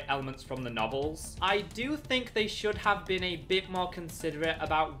incorporate elements from the novels, I do think they should have been a bit more considerate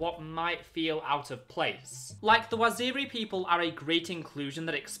about what might feel out of place. Like, the Waziri people are a great inclusion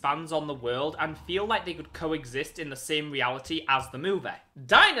that expands on the world and feel like they could coexist in the same reality as the movie.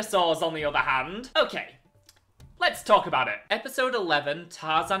 Dinosaurs, on the other hand. Okay, let's talk about it. Episode 11,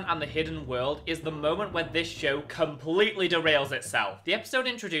 Tarzan and the Hidden World, is the moment where this show completely derails itself. The episode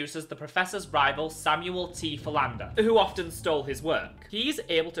introduces the professor's rival, Samuel T. Philander, who often stole his work. He's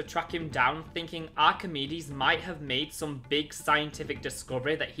able to track him down, thinking Archimedes might have made some big scientific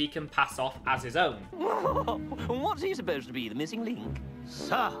discovery that he can pass off as his own. What's he supposed to be, the missing link?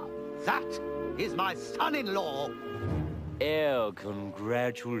 Sir, that is my son-in-law. Oh,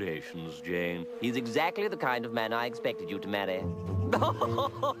 congratulations, Jane. He's exactly the kind of man I expected you to marry.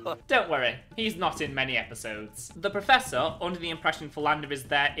 Don't worry, he's not in many episodes. The professor, under the impression Philander is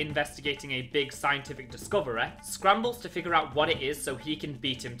there investigating a big scientific discovery, scrambles to figure out what it is so he can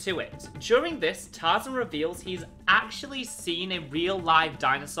beat him to it. During this, Tarzan reveals he's actually seen a real live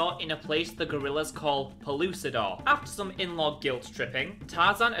dinosaur in a place the gorillas call Pellucidor. After some in-law guilt tripping,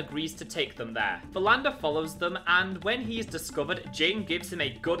 Tarzan agrees to take them there. Philander follows them, and when he's discovered, Jane gives him a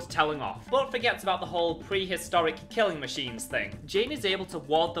good telling off, but forgets about the whole prehistoric killing machines thing. Jane is able to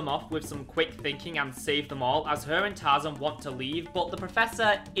ward them off with some quick thinking and save them all, as her and Tarzan want to leave, but the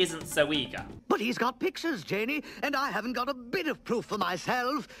professor isn't so eager. But he's got pictures, Janie, and I haven't got a bit of proof for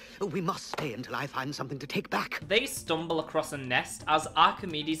myself. We must stay until I find something to take back. They stumble across a nest as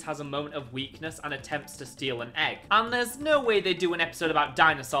Archimedes has a moment of weakness and attempts to steal an egg. And there's no way they do an episode about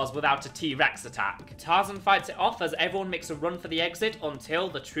dinosaurs without a T-Rex attack. Tarzan fights it off as everyone makes a run for the exit until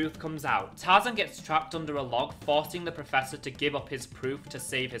the truth comes out. Tarzan gets trapped under a log, forcing the professor to give up his proof to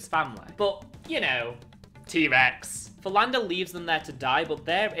save his family. But, you know, T-Rex. Philander leaves them there to die, but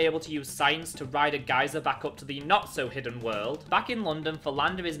they're able to use science to ride a geyser back up to the not-so-hidden world. Back in London,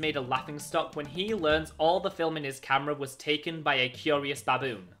 Philander is made a laughingstock when he learns all the film in his camera was taken by a curious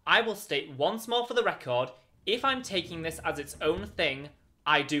baboon. I will state once more for the record, if I'm taking this as its own thing,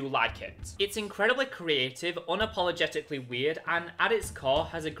 I do like it. It's incredibly creative, unapologetically weird, and at its core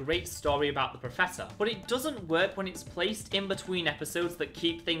has a great story about the professor. But it doesn't work when it's placed in between episodes that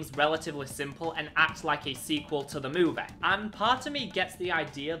keep things relatively simple and act like a sequel to the movie. And part of me gets the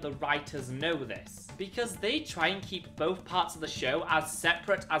idea the writers know this, because they try and keep both parts of the show as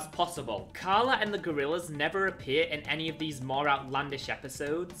separate as possible. Carla and the gorillas never appear in any of these more outlandish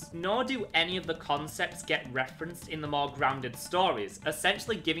episodes, nor do any of the concepts get referenced in the more grounded stories, essentially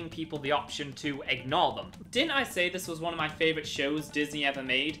giving people the option to ignore them. Didn't I say this was one of my favourite shows Disney ever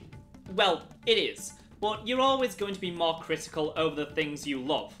made? Well, it is, but you're always going to be more critical over the things you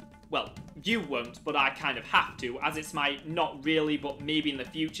love. Well, you won't, but I kind of have to, as it's my not really, but maybe in the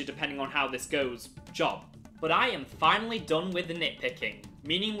future, depending on how this goes, job. But I am finally done with the nitpicking,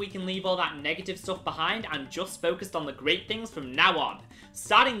 meaning we can leave all that negative stuff behind and just focus on the great things from now on,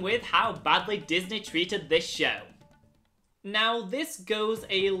 starting with how badly Disney treated this show. Now, this goes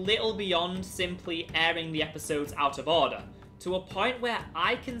a little beyond simply airing the episodes out of order, to a point where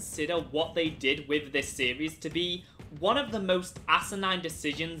I consider what they did with this series to be one of the most asinine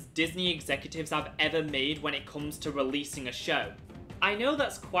decisions Disney executives have ever made when it comes to releasing a show. I know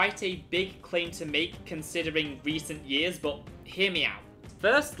that's quite a big claim to make considering recent years, but hear me out.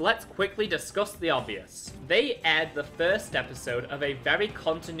 First, let's quickly discuss the obvious. They aired the first episode of a very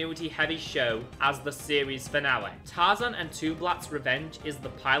continuity-heavy show as the series finale. Tarzan and Tublat's Revenge is the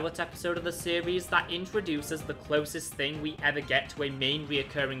pilot episode of the series that introduces the closest thing we ever get to a main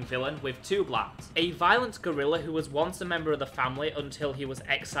reoccurring villain with Tublat, a violent gorilla who was once a member of the family until he was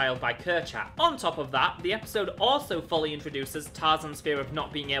exiled by Kerchak. On top of that, the episode also fully introduces Tarzan's fear of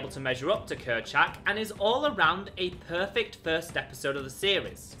not being able to measure up to Kerchak and is all around a perfect first episode of the series.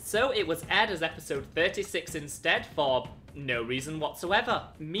 So it was aired as episode 36 instead for no reason whatsoever,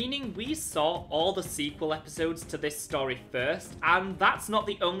 meaning we saw all the sequel episodes to this story first, and that's not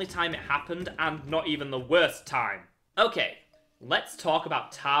the only time it happened, and not even the worst time. Okay, Let's talk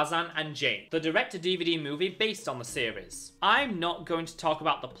about Tarzan and Jane, the direct-to-DVD movie based on the series. I'm not going to talk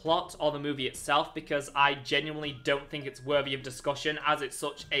about the plot or the movie itself because I genuinely don't think it's worthy of discussion as it's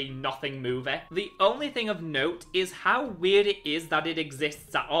such a nothing movie. The only thing of note is how weird it is that it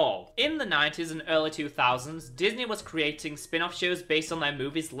exists at all. In the 90s and early 2000s, Disney was creating spin-off shows based on their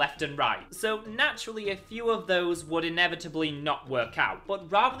movies left and right, so naturally a few of those would inevitably not work out.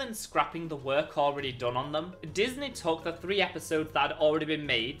 But rather than scrapping the work already done on them, Disney took the 3 episodes that had already been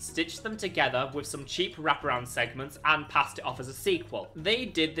made, stitched them together with some cheap wraparound segments, and passed it off as a sequel. They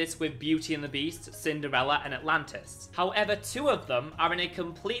did this with Beauty and the Beast, Cinderella, and Atlantis. However, 2 of them are in a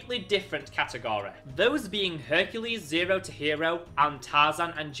completely different category, those being Hercules, Zero to Hero, and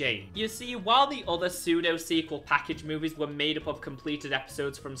Tarzan and Jane. You see, while the other pseudo-sequel package movies were made up of completed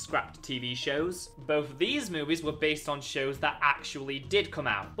episodes from scrapped TV shows, both these movies were based on shows that actually did come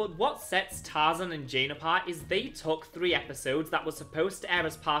out. But what sets Tarzan and Jane apart is they took 3 episodes that were supposed to air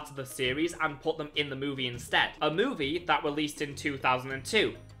as part of the series and put them in the movie instead. A movie that released in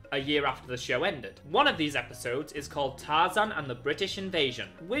 2002. A year after the show ended. One of these episodes is called Tarzan and the British Invasion,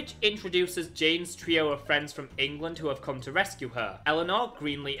 which introduces Jane's trio of friends from England who have come to rescue her, Eleanor,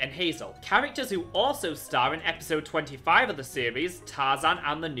 Greenlee, and Hazel. Characters who also star in episode 25 of the series, Tarzan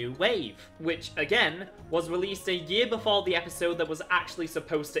and the New Wave, which, again, was released a year before the episode that was actually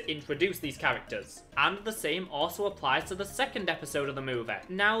supposed to introduce these characters. And the same also applies to the second episode of the movie.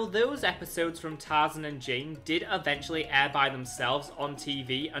 Now, those episodes from Tarzan and Jane did eventually air by themselves on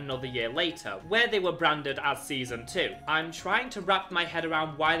TV another year later, where they were branded as Season 2. I'm trying to wrap my head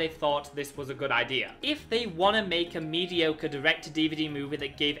around why they thought this was a good idea. If they want to make a mediocre direct-to-DVD movie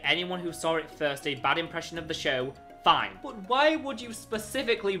that gave anyone who saw it first a bad impression of the show, fine. But why would you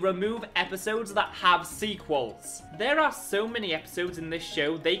specifically remove episodes that have sequels? There are so many episodes in this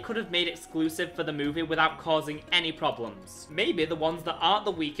show they could have made exclusive for the movie without causing any problems. Maybe the ones that aren't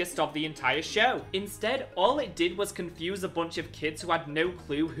the weakest of the entire show. Instead, all it did was confuse a bunch of kids who had no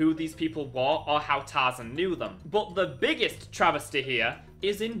clue who these people were or how Tarzan knew them. But the biggest travesty here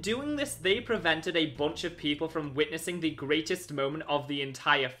is in doing this, they prevented a bunch of people from witnessing the greatest moment of the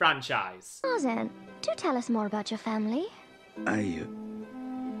entire franchise. Tarzan, do tell us more about your family. I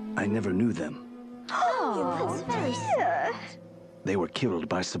never knew them. Oh, that's very sad. They were killed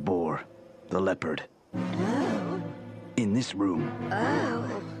by Sabor, the leopard. Oh. In this room.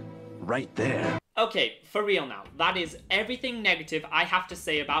 Oh. Right there. Okay, for real now, that is everything negative I have to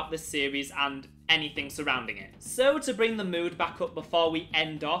say about this series and anything surrounding it. So to bring the mood back up before we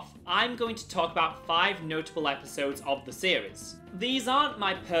end off, I'm going to talk about 5 notable episodes of the series. These aren't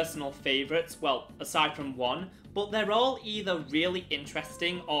my personal favourites, well, aside from one, but they're all either really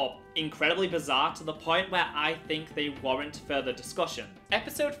interesting or incredibly bizarre to the point where I think they warrant further discussion.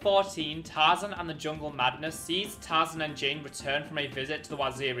 Episode 14, Tarzan and the Jungle Madness, sees Tarzan and Jane return from a visit to the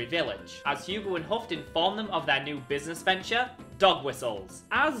Waziri village, as Hugo and Huft inform them of their new business venture, dog whistles.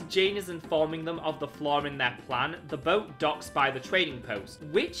 As Jane is informing them of the flaw in their plan, the boat docks by the trading post,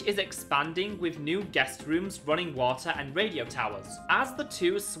 which is expanding with new guest rooms, running water, and radio towers. As the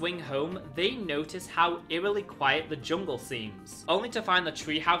two swing home, they notice how eerily quiet the jungle seems, only to find the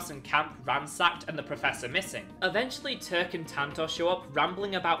treehouse and camp ransacked and the professor missing. Eventually, Turk and Tantor show up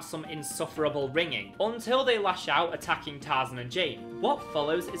rambling about some insufferable ringing, until they lash out attacking Tarzan and Jane. What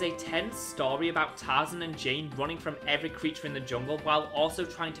follows is a tense story about Tarzan and Jane running from every creature in the jungle while also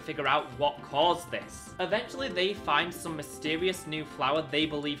trying to figure out what caused this. Eventually, they find some mysterious new flower they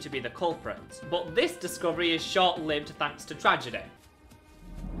believe to be the culprit, but this discovery is short-lived thanks to tragedy.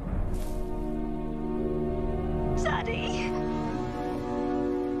 Daddy!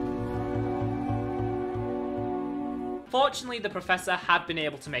 Fortunately, the professor had been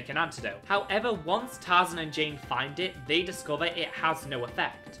able to make an antidote. However, once Tarzan and Jane find it, they discover it has no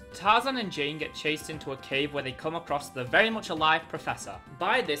effect. Tarzan and Jane get chased into a cave where they come across the very much alive professor.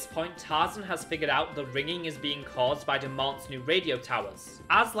 By this point, Tarzan has figured out the ringing is being caused by Demont's new radio towers.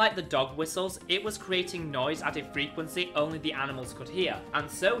 As like the dog whistles, it was creating noise at a frequency only the animals could hear, and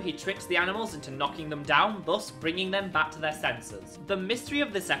so he tricks the animals into knocking them down, thus bringing them back to their senses. The mystery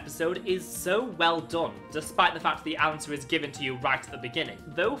of this episode is so well done, despite the fact the answer is given to you right at the beginning.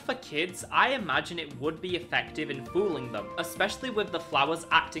 Though for kids, I imagine it would be effective in fooling them, especially with the flowers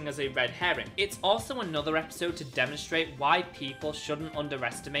acting as a red herring. It's also another episode to demonstrate why people shouldn't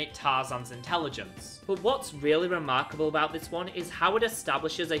underestimate Tarzan's intelligence. But what's really remarkable about this one is how it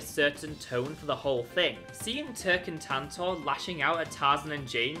establishes a certain tone for the whole thing. Seeing Turk and Tantor lashing out at Tarzan and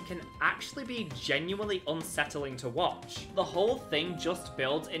Jane can actually be genuinely unsettling to watch. The whole thing just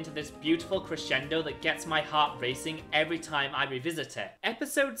builds into this beautiful crescendo that gets my heart racing every time I revisit it.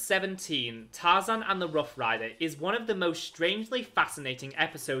 Episode 17, Tarzan and the Rough Rider, is one of the most strangely fascinating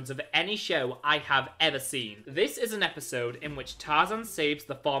episodes of any show I have ever seen. This is an episode in which Tarzan saves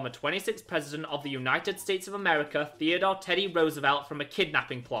the former 26th President of the United States of America, Theodore Teddy Roosevelt, from a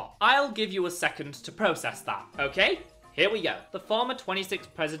kidnapping plot. I'll give you a second to process that, okay? Here we go. The former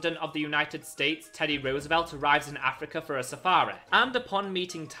 26th President of the United States, Teddy Roosevelt, arrives in Africa for a safari, and upon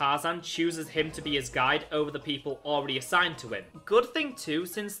meeting Tarzan, chooses him to be his guide over the people already assigned to him. Good thing too,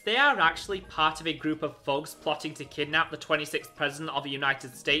 since they are actually part of a group of thugs plotting to kidnap the 26th President of the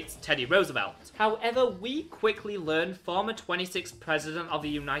United States, Teddy Roosevelt. However, we quickly learn former 26th President of the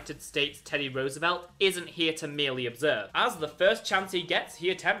United States, Teddy Roosevelt, isn't here to merely observe. As the first chance he gets,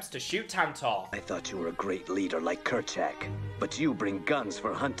 he attempts to shoot Tantor. I thought you were a great leader like Kerchak. But you bring guns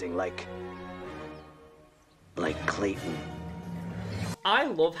for hunting like Clayton. I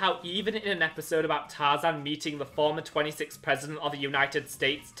love how even in an episode about Tarzan meeting the former 26th President of the United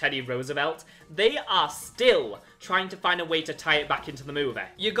States, Teddy Roosevelt, they are still trying to find a way to tie it back into the movie.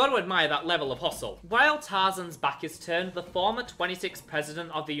 You gotta admire that level of hustle. While Tarzan's back is turned, the former 26th President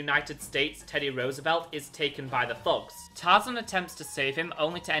of the United States, Teddy Roosevelt, is taken by the thugs. Tarzan attempts to save him,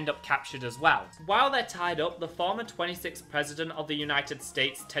 only to end up captured as well. While they're tied up, the former 26th President of the United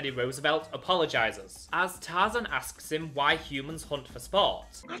States, Teddy Roosevelt, apologizes, as Tarzan asks him why humans hunt for sport.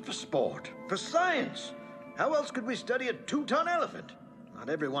 Not for sport, for science. How else could we study a 2-ton elephant? Not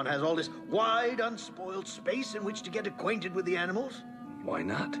everyone has all this wide, unspoiled space in which to get acquainted with the animals. Why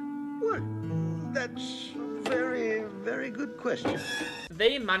not? Well, that's a very, very good question.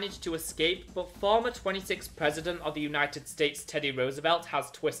 They manage to escape, but former 26th President of the United States, Teddy Roosevelt,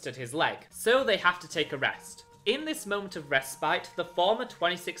 has twisted his leg, so they have to take a rest. In this moment of respite, the former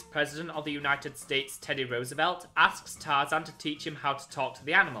 26th President of the United States, Teddy Roosevelt, asks Tarzan to teach him how to talk to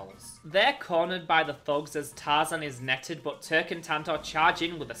the animals. They're cornered by the thugs as Tarzan is netted, but Turk and Tantor charge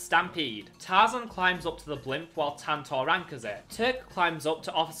in with a stampede. Tarzan climbs up to the blimp while Tantor anchors it. Turk climbs up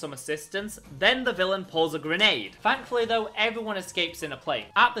to offer some assistance, then the villain pulls a grenade. Thankfully though, everyone escapes in a plane.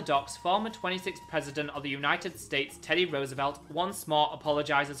 At the docks, former 26th President of the United States, Teddy Roosevelt, once more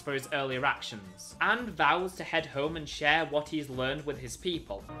apologizes for his earlier actions, and vows to head home and share what he's learned with his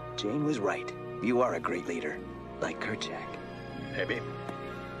people. Jane was right. You are a great leader, like Kerchak. Maybe.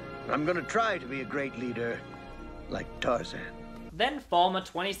 I'm gonna try to be a great leader, like Tarzan. Then former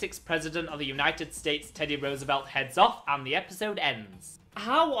 26th President of the United States, Teddy Roosevelt, heads off and the episode ends.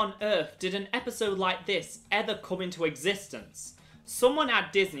 How on earth did an episode like this ever come into existence? Someone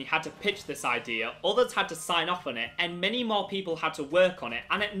at Disney had to pitch this idea, others had to sign off on it, and many more people had to work on it,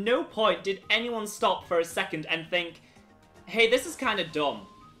 and at no point did anyone stop for a second and think, hey, this is kind of dumb.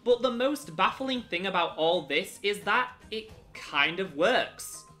 But the most baffling thing about all this is that it kind of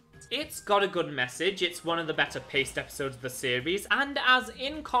works. It's got a good message, it's one of the better paced episodes of the series, and as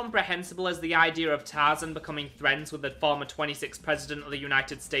incomprehensible as the idea of Tarzan becoming friends with the former 26th President of the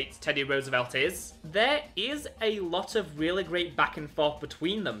United States, Teddy Roosevelt, is, there is a lot of really great back and forth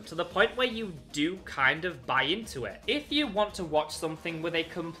between them, to the point where you do kind of buy into it. If you want to watch something with a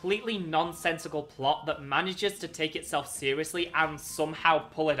completely nonsensical plot that manages to take itself seriously and somehow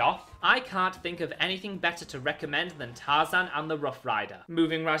pull it off, I can't think of anything better to recommend than Tarzan and the Rough Rider.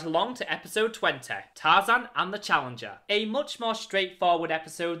 Moving right along to episode 20, Tarzan and the Challenger. A much more straightforward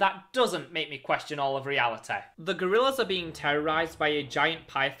episode that doesn't make me question all of reality. The gorillas are being terrorized by a giant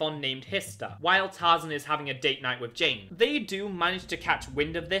python named Hister, while Tarzan is having a date night with Jane. They do manage to catch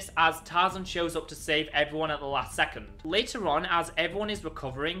wind of this as Tarzan shows up to save everyone at the last second. Later on, as everyone is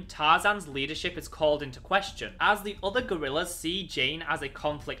recovering, Tarzan's leadership is called into question, as the other gorillas see Jane as a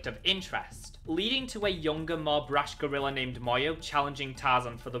conflict of interest, leading to a younger, more brash gorilla named Moyo challenging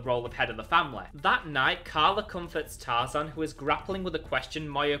Tarzan for the role of head of the family. That night, Carla comforts Tarzan, who is grappling with a question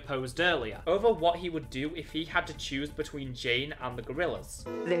Moyo posed earlier, over what he would do if he had to choose between Jane and the gorillas.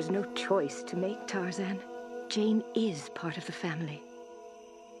 There's no choice to make, Tarzan. Jane is part of the family.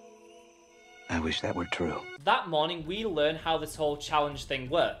 I wish that were true. That morning, we learn how this whole challenge thing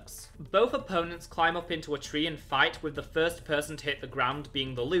works. Both opponents climb up into a tree and fight, with the first person to hit the ground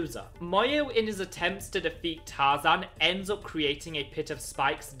being the loser. Moyo, in his attempts to defeat Tarzan, ends up creating a pit of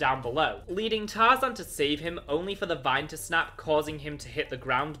spikes down below, leading Tarzan to save him, only for the vine to snap, causing him to hit the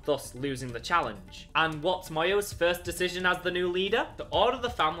ground, thus losing the challenge. And what's Moyo's first decision as the new leader? To order the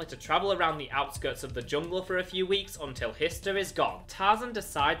family to travel around the outskirts of the jungle for a few weeks until Hister is gone. Tarzan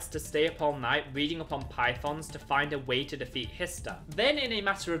decides to stay up all night reading up on pythons to find a way to defeat Hister. Then, in a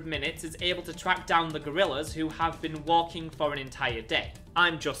matter of minutes, is able to track down the gorillas who have been walking for an entire day.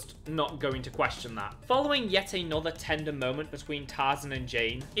 I'm just not going to question that. Following yet another tender moment between Tarzan and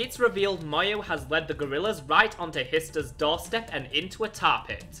Jane, it's revealed Moyo has led the gorillas right onto Hista's doorstep and into a tar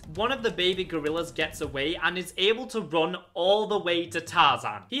pit. One of the baby gorillas gets away and is able to run all the way to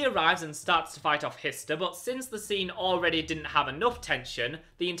Tarzan. He arrives and starts to fight off Hista, but since the scene already didn't have enough tension,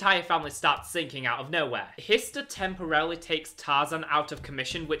 the entire family starts sinking out of nowhere. Hista temporarily takes Tarzan out of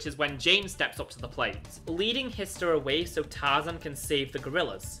commission, which is when Jane steps up to the plate, leading Hista away so Tarzan can save the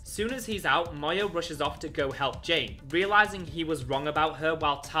gorillas. Soon as he's out, Moyo rushes off to go help Jane, realizing he was wrong about her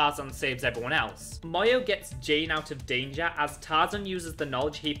while Tarzan saves everyone else. Moyo gets Jane out of danger as Tarzan uses the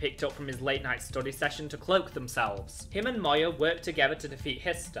knowledge he picked up from his late night study session to cloak themselves. Him and Moyo work together to defeat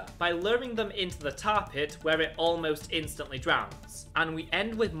Hista by luring them into the tar pit where it almost instantly drowns. And we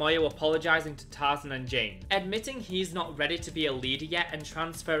end with Moyo apologizing to Tarzan and Jane, admitting he's not ready to be a leader yet and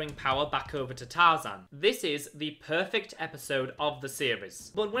transferring power back over to Tarzan. This is the perfect episode of the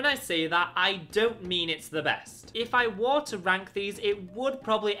series. But when I say that, I don't mean it's the best. If I were to rank these, it would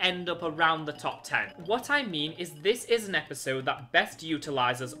probably end up around the top 10. What I mean is this is an episode that best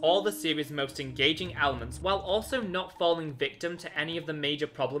utilizes all the series' most engaging elements while also not falling victim to any of the major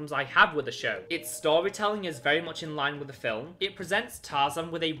problems I have with the show. Its storytelling is very much in line with the film. It presents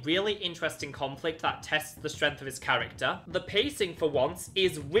Tarzan with a really interesting conflict that tests the strength of his character. The pacing for once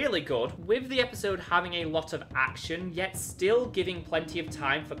is really good, with the episode having a lot of action yet still giving plenty of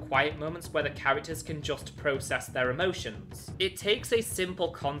time for quiet moments where the characters can just process their emotions. It takes a simple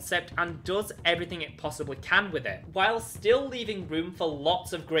concept and does everything it possibly can with it, while still leaving room for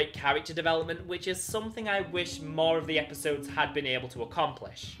lots of great character development, which is something I wish more of the episodes had been able to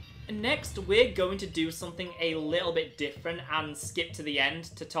accomplish. Next, we're going to do something a little bit different and skip to the end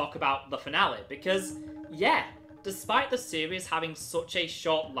to talk about the finale, because, yeah, despite the series having such a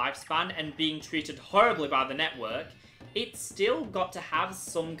short lifespan and being treated horribly by the network, it still got to have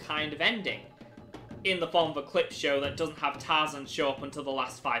some kind of ending, in the form of a clip show that doesn't have Tarzan show up until the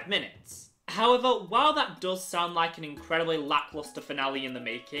last 5 minutes. However, while that does sound like an incredibly lackluster finale in the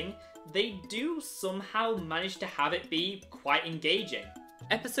making, they do somehow manage to have it be quite engaging.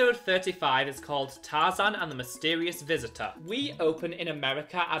 Episode 35 is called Tarzan and the Mysterious Visitor. We open in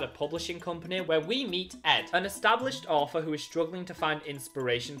America at a publishing company where we meet Ed, an established author who is struggling to find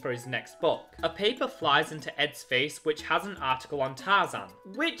inspiration for his next book. A paper flies into Ed's face which has an article on Tarzan,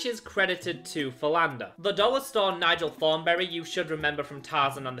 which is credited to Philander, the dollar store Nigel Thornberry you should remember from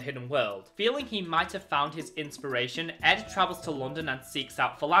Tarzan and the Hidden World. Feeling he might have found his inspiration, Ed travels to London and seeks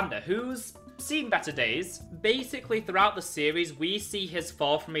out Philander, who's seen better days. Basically, throughout the series, we see his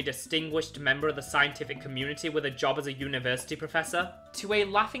fall from a distinguished member of the scientific community with a job as a university professor, to a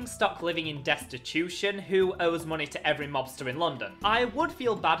laughingstock living in destitution who owes money to every mobster in London. I would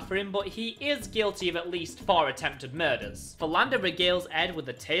feel bad for him, but he is guilty of at least 4 attempted murders. Philander regales Ed with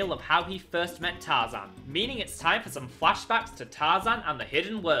the tale of how he first met Tarzan, meaning it's time for some flashbacks to Tarzan and the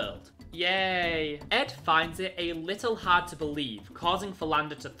Hidden World. Yay! Ed finds it a little hard to believe, causing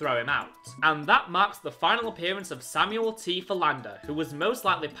Philander to throw him out. And that marks the final appearance of Samuel T. Philander, who was most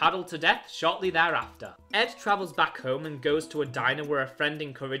likely paddled to death shortly thereafter. Ed travels back home and goes to a diner where a friend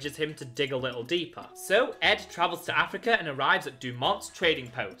encourages him to dig a little deeper. So Ed travels to Africa and arrives at Dumont's trading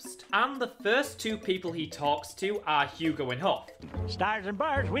post. And the first 2 people he talks to are Hugo and Huff. Stars and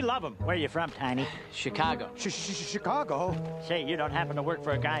bars, we love them. Where are you from, Tiny? Chicago. Chicago? Say, you don't happen to work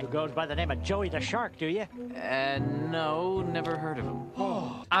for a guy who goes by the name of Joey the Shark, do you? No, never heard of him.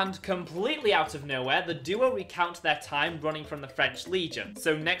 And completely out of nowhere, the duo recount their time running from the French Legion.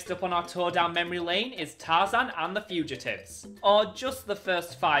 So next up on our tour down memory lane is Tarzan and the Fugitives. Or just the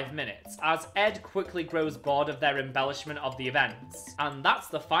first 5 minutes, as Ed quickly grows bored of their embellishment of the events. And that's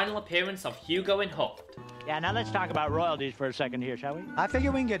the final appearance of Hugo and Huff. Yeah, now let's talk about royalties for a second here, shall we? I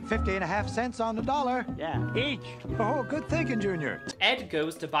figure we can get 50.5 cents on the dollar. Yeah, each. Oh, good thinking, Junior. Ed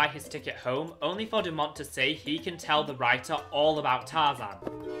goes to buy his ticket home, only for Dumont to say he can tell the writer all about Tarzan.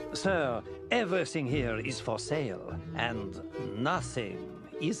 Sir, everything here is for sale, and nothing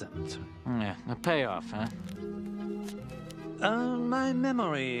isn't. Yeah, a payoff, huh? My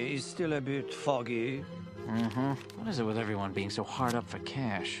memory is still a bit foggy. What is it with everyone being so hard up for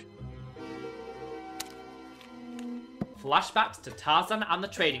cash? Flashbacks to Tarzan and the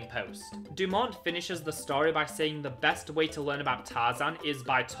trading post. Dumont finishes the story by saying the best way to learn about Tarzan is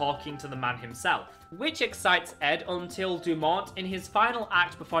by talking to the man himself, which excites Ed until Dumont, in his final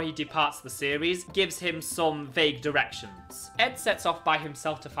act before he departs the series, gives him some vague directions. Ed sets off by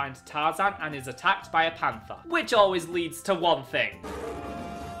himself to find Tarzan and is attacked by a panther, which always leads to one thing.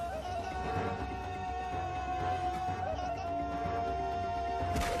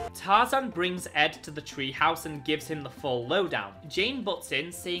 Tarzan brings Ed to the treehouse and gives him the full lowdown. Jane butts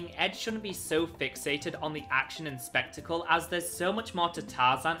in, saying Ed shouldn't be so fixated on the action and spectacle as there's so much more to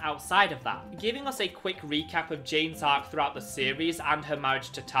Tarzan outside of that, giving us a quick recap of Jane's arc throughout the series and her marriage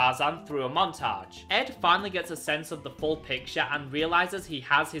to Tarzan through a montage. Ed finally gets a sense of the full picture and realizes he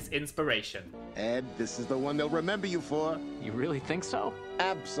has his inspiration. Ed, this is the one they'll remember you for. You really think so?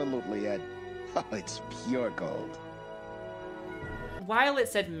 Absolutely, Ed. Oh, it's pure gold. While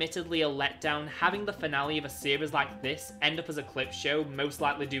it's admittedly a letdown, having the finale of a series like this end up as a clip show, most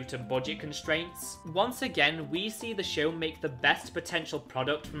likely due to budget constraints, once again we see the show make the best potential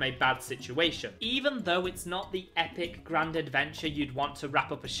product from a bad situation. Even though it's not the epic grand adventure you'd want to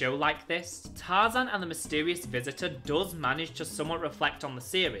wrap up a show like this, Tarzan and the Mysterious Visitor does manage to somewhat reflect on the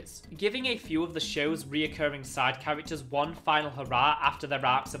series, giving a few of the show's reoccurring side characters one final hurrah after their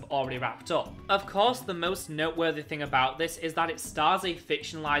arcs have already wrapped up. Of course, the most noteworthy thing about this is that it stars a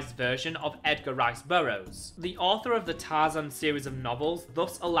fictionalized version of Edgar Rice Burroughs, the author of the Tarzan series of novels,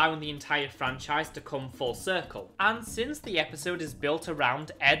 thus allowing the entire franchise to come full circle. And since the episode is built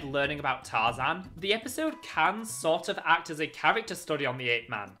around Ed learning about Tarzan, the episode can sort of act as a character study on the ape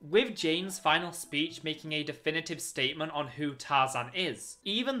man, with Jane's final speech making a definitive statement on who Tarzan is.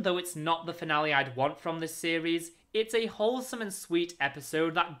 Even though it's not the finale I'd want from this series, it's a wholesome and sweet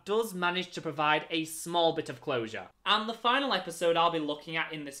episode that does manage to provide a small bit of closure. And the final episode I'll be looking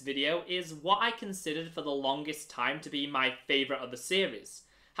at in this video is what I considered for the longest time to be my favourite of the series.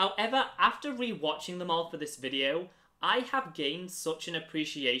 However, after rewatching them all for this video, I have gained such an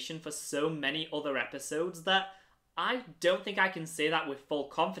appreciation for so many other episodes that I don't think I can say that with full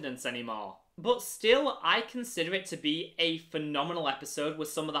confidence anymore. But still, I consider it to be a phenomenal episode with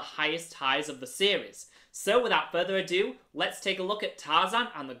some of the highest highs of the series. So without further ado, let's take a look at Tarzan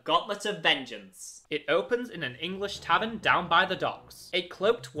and the Gauntlet of Vengeance. It opens in an English tavern down by the docks. A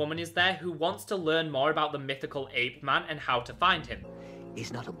cloaked woman is there who wants to learn more about the mythical ape man and how to find him.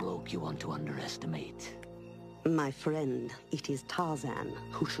 He's not a bloke you want to underestimate. My friend, it is Tarzan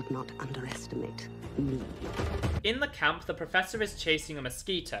who should not underestimate me. In the camp, the professor is chasing a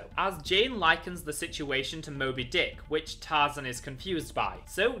mosquito, as Jane likens the situation to Moby Dick, which Tarzan is confused by.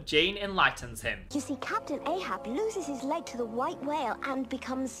 So Jane enlightens him. You see, Captain Ahab loses his leg to the white whale and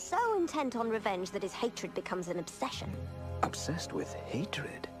becomes so intent on revenge that his hatred becomes an obsession. Obsessed with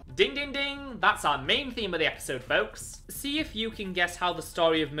hatred? Ding ding ding! That's our main theme of the episode, folks. See if you can guess how the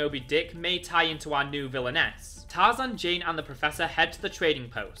story of Moby Dick may tie into our new villainess. Tarzan, Jane and the Professor head to the trading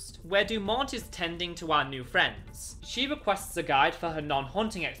post, where Dumont is tending to our new friends. She requests a guide for her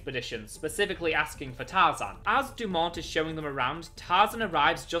non-hunting expedition, specifically asking for Tarzan. As Dumont is showing them around, Tarzan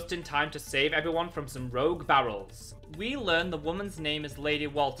arrives just in time to save everyone from some rogue barrels. We learn the woman's name is Lady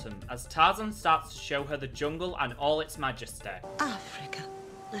Walton, as Tarzan starts to show her the jungle and all its majesty. Africa.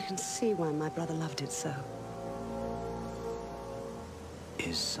 I can see why my brother loved it so.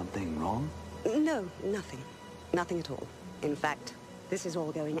 Is something wrong? No, nothing. Nothing at all. In fact, this is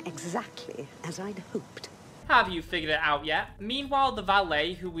all going exactly as I'd hoped. Have you figured it out yet? Meanwhile, the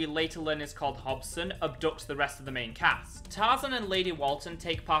valet, who we later learn is called Hobson, abducts the rest of the main cast. Tarzan and Lady Walton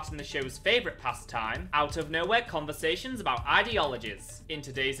take part in the show's favourite pastime, out of nowhere conversations about ideologies. In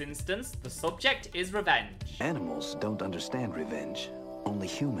today's instance, the subject is revenge. Animals don't understand revenge. Only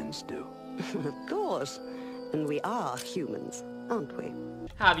humans do. Of course. And we are humans, aren't we?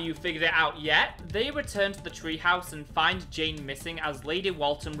 Have you figured it out yet? They return to the treehouse and find Jane missing as Lady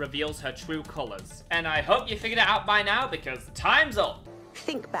Walton reveals her true colours. And I hope you figured it out by now, because time's up!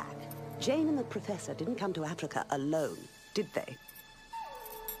 Think back. Jane and the Professor didn't come to Africa alone, did they?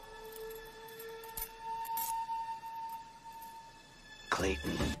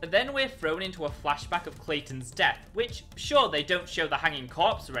 Clayton. Then we're thrown into a flashback of Clayton's death, which, sure, they don't show the hanging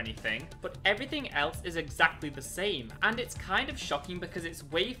corpse or anything, but everything else is exactly the same, and it's kind of shocking because it's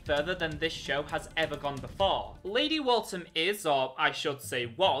way further than this show has ever gone before. Lady Walton is, or I should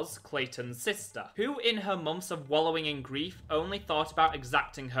say was, Clayton's sister, who in her months of wallowing in grief only thought about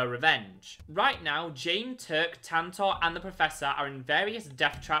exacting her revenge. Right now, Jane, Turk, Tantor and the Professor are in various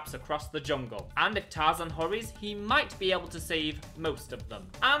death traps across the jungle, and if Tarzan hurries, he might be able to save most of them.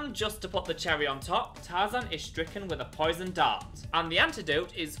 And just to put the cherry on top, Tarzan is stricken with a poison dart, and the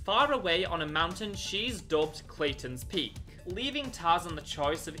antidote is far away on a mountain she's dubbed Clayton's Peak, leaving Tarzan the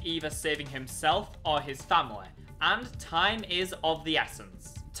choice of either saving himself or his family, and time is of the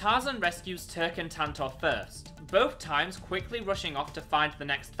essence. Tarzan rescues Turk and Tantor first, both times quickly rushing off to find the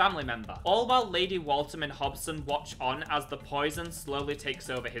next family member, all while Lady Walton and Hobson watch on as the poison slowly takes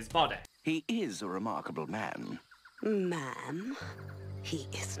over his body. He is a remarkable man. Man? He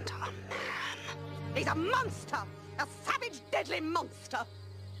isn't a man. He's a monster! A savage, deadly monster!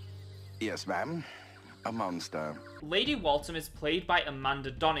 Yes, ma'am. A monster. Lady Waltham is played by Amanda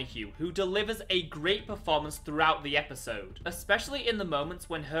Donoghue, who delivers a great performance throughout the episode, especially in the moments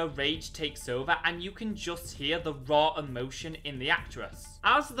when her rage takes over and you can just hear the raw emotion in the actress.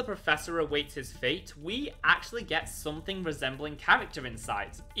 As the professor awaits his fate, we actually get something resembling character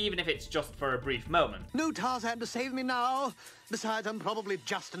insight, even if it's just for a brief moment. No Tarzan to save me now. Besides, I'm probably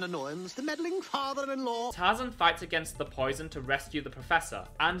just an annoyance, the meddling father-in-law. Tarzan fights against the poison to rescue the professor,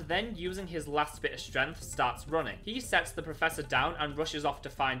 and then using his last bit of strength starts running. He sets the professor down and rushes off to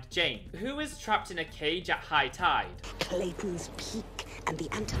find Jane, who is trapped in a cage at high tide. Clayton's Peak and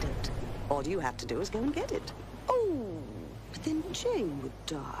the antidote. All you have to do is go and get it. Oh, but then Jane would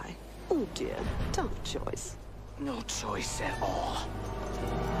die. Oh dear, tough choice. No choice at all.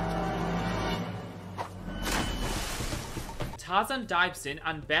 Tarzan dives in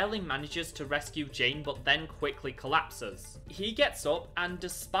and barely manages to rescue Jane, but then quickly collapses. He gets up and,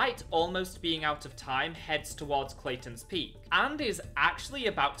 despite almost being out of time, heads towards Clayton's Peak, and is actually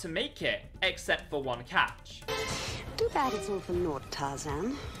about to make it, except for one catch. Too bad it's all for naught,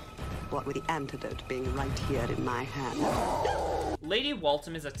 Tarzan. What with the antidote being right here in my hand. Lady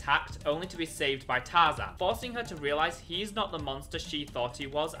Waltham is attacked only to be saved by Tarzan, forcing her to realize he's not the monster she thought he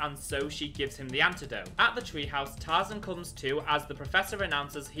was, and so she gives him the antidote. At the treehouse, Tarzan comes to as the professor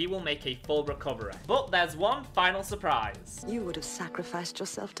announces he will make a full recovery. But there's one final surprise. You would have sacrificed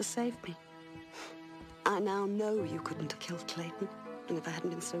yourself to save me. I now know you couldn't have killed Clayton, and if I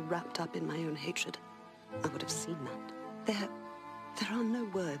hadn't been so wrapped up in my own hatred, I would have seen that. There are no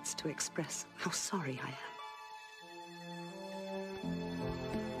words to express how sorry I am.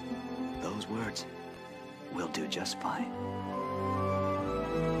 Those words will do just fine.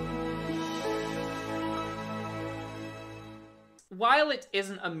 While it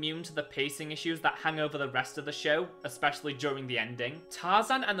isn't immune to the pacing issues that hang over the rest of the show, especially during the ending,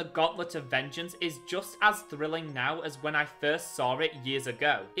 Tarzan and the Gauntlet of Vengeance is just as thrilling now as when I first saw it years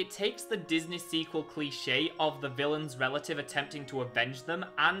ago. It takes the Disney sequel cliche of the villain's relative attempting to avenge them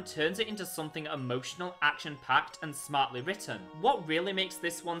and turns it into something emotional, action-packed, and smartly written. What really makes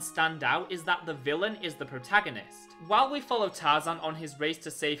this one stand out is that the villain is the protagonist. While we follow Tarzan on his race to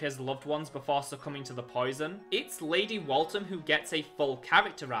save his loved ones before succumbing to the poison, it's Lady Waltham who gets a full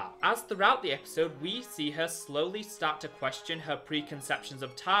character arc, as throughout the episode we see her slowly start to question her preconceptions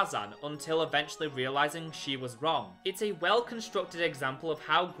of Tarzan until eventually realizing she was wrong. It's a well-constructed example of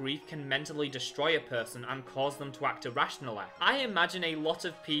how grief can mentally destroy a person and cause them to act irrationally. I imagine a lot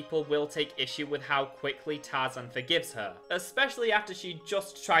of people will take issue with how quickly Tarzan forgives her, especially after she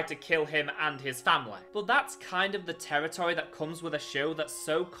just tried to kill him and his family. But that's kind of the territory that comes with a show that's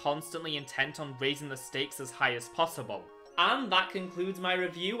so constantly intent on raising the stakes as high as possible. And that concludes my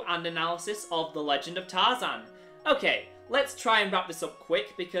review and analysis of The Legend of Tarzan. Okay, let's try and wrap this up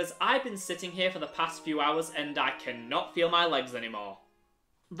quick because I've been sitting here for the past few hours and I cannot feel my legs anymore.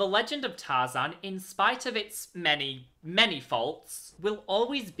 The Legend of Tarzan, in spite of its many faults, will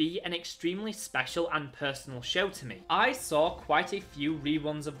always be an extremely special and personal show to me. I saw quite a few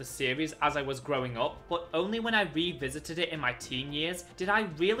reruns of the series as I was growing up, but only when I revisited it in my teen years did I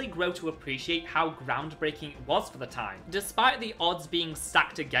really grow to appreciate how groundbreaking it was for the time. Despite the odds being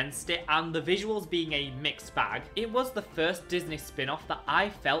stacked against it and the visuals being a mixed bag, it was the first Disney spin-off that I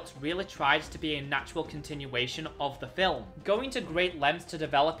felt really tried to be a natural continuation of the film, going to great lengths to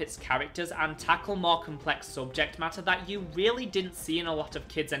develop its characters and tackle more complex subject matter that you really didn't see in a lot of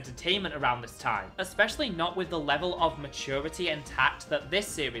kids' entertainment around this time, especially not with the level of maturity and tact that this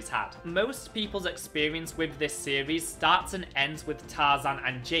series had. Most people's experience with this series starts and ends with Tarzan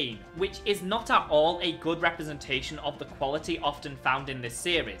and Jane, which is not at all a good representation of the quality often found in this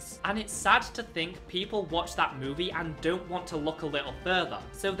series. And it's sad to think people watch that movie and don't want to look a little further,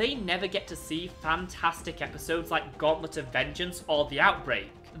 so they never get to see fantastic episodes like Gauntlet of Vengeance or The Outbreak.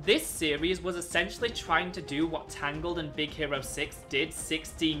 This series was essentially trying to do what Tangled and Big Hero 6 did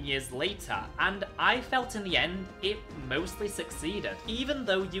 16 years later, and I felt in the end it mostly succeeded. Even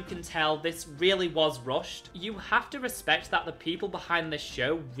though you can tell this really was rushed, you have to respect that the people behind this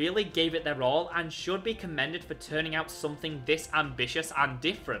show really gave it their all and should be commended for turning out something this ambitious and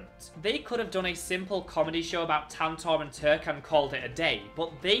different. They could have done a simple comedy show about Tantor and Turk and called it a day,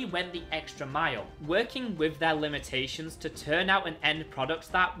 but they went the extra mile, working with their limitations to turn out an end product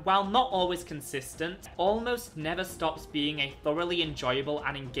that, while not always consistent, almost never stops being a thoroughly enjoyable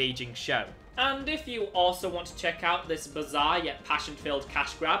and engaging show. And if you also want to check out this bizarre yet passion-filled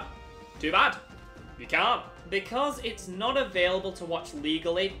cash grab, too bad, you can't, because it's not available to watch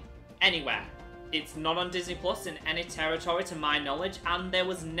legally anywhere. It's not on Disney Plus in any territory to my knowledge, and there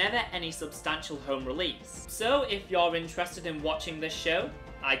was never any substantial home release. So if you're interested in watching this show,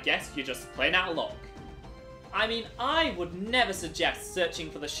 I guess you're just plain out of luck. I mean, I would never suggest searching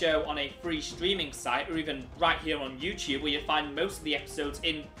for the show on a free streaming site or even right here on YouTube where you find most of the episodes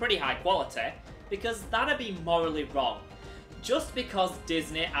in pretty high quality, because that'd be morally wrong. Just because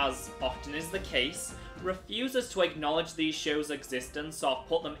Disney, as often is the case, refuses to acknowledge these shows' existence or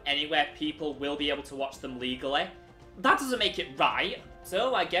put them anywhere people will be able to watch them legally, that doesn't make it right.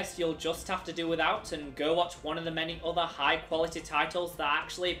 So I guess you'll just have to do without and go watch one of the many other high quality titles that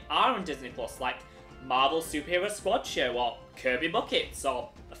actually are on Disney Plus, like Marvel Superhero Squad Show or Kirby Buckets or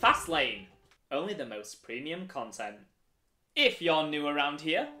Fastlane. Only the most premium content. If you're new around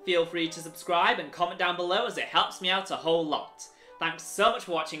here, feel free to subscribe and comment down below as it helps me out a whole lot. Thanks so much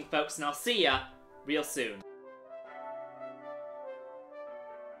for watching, folks, and I'll see ya real soon.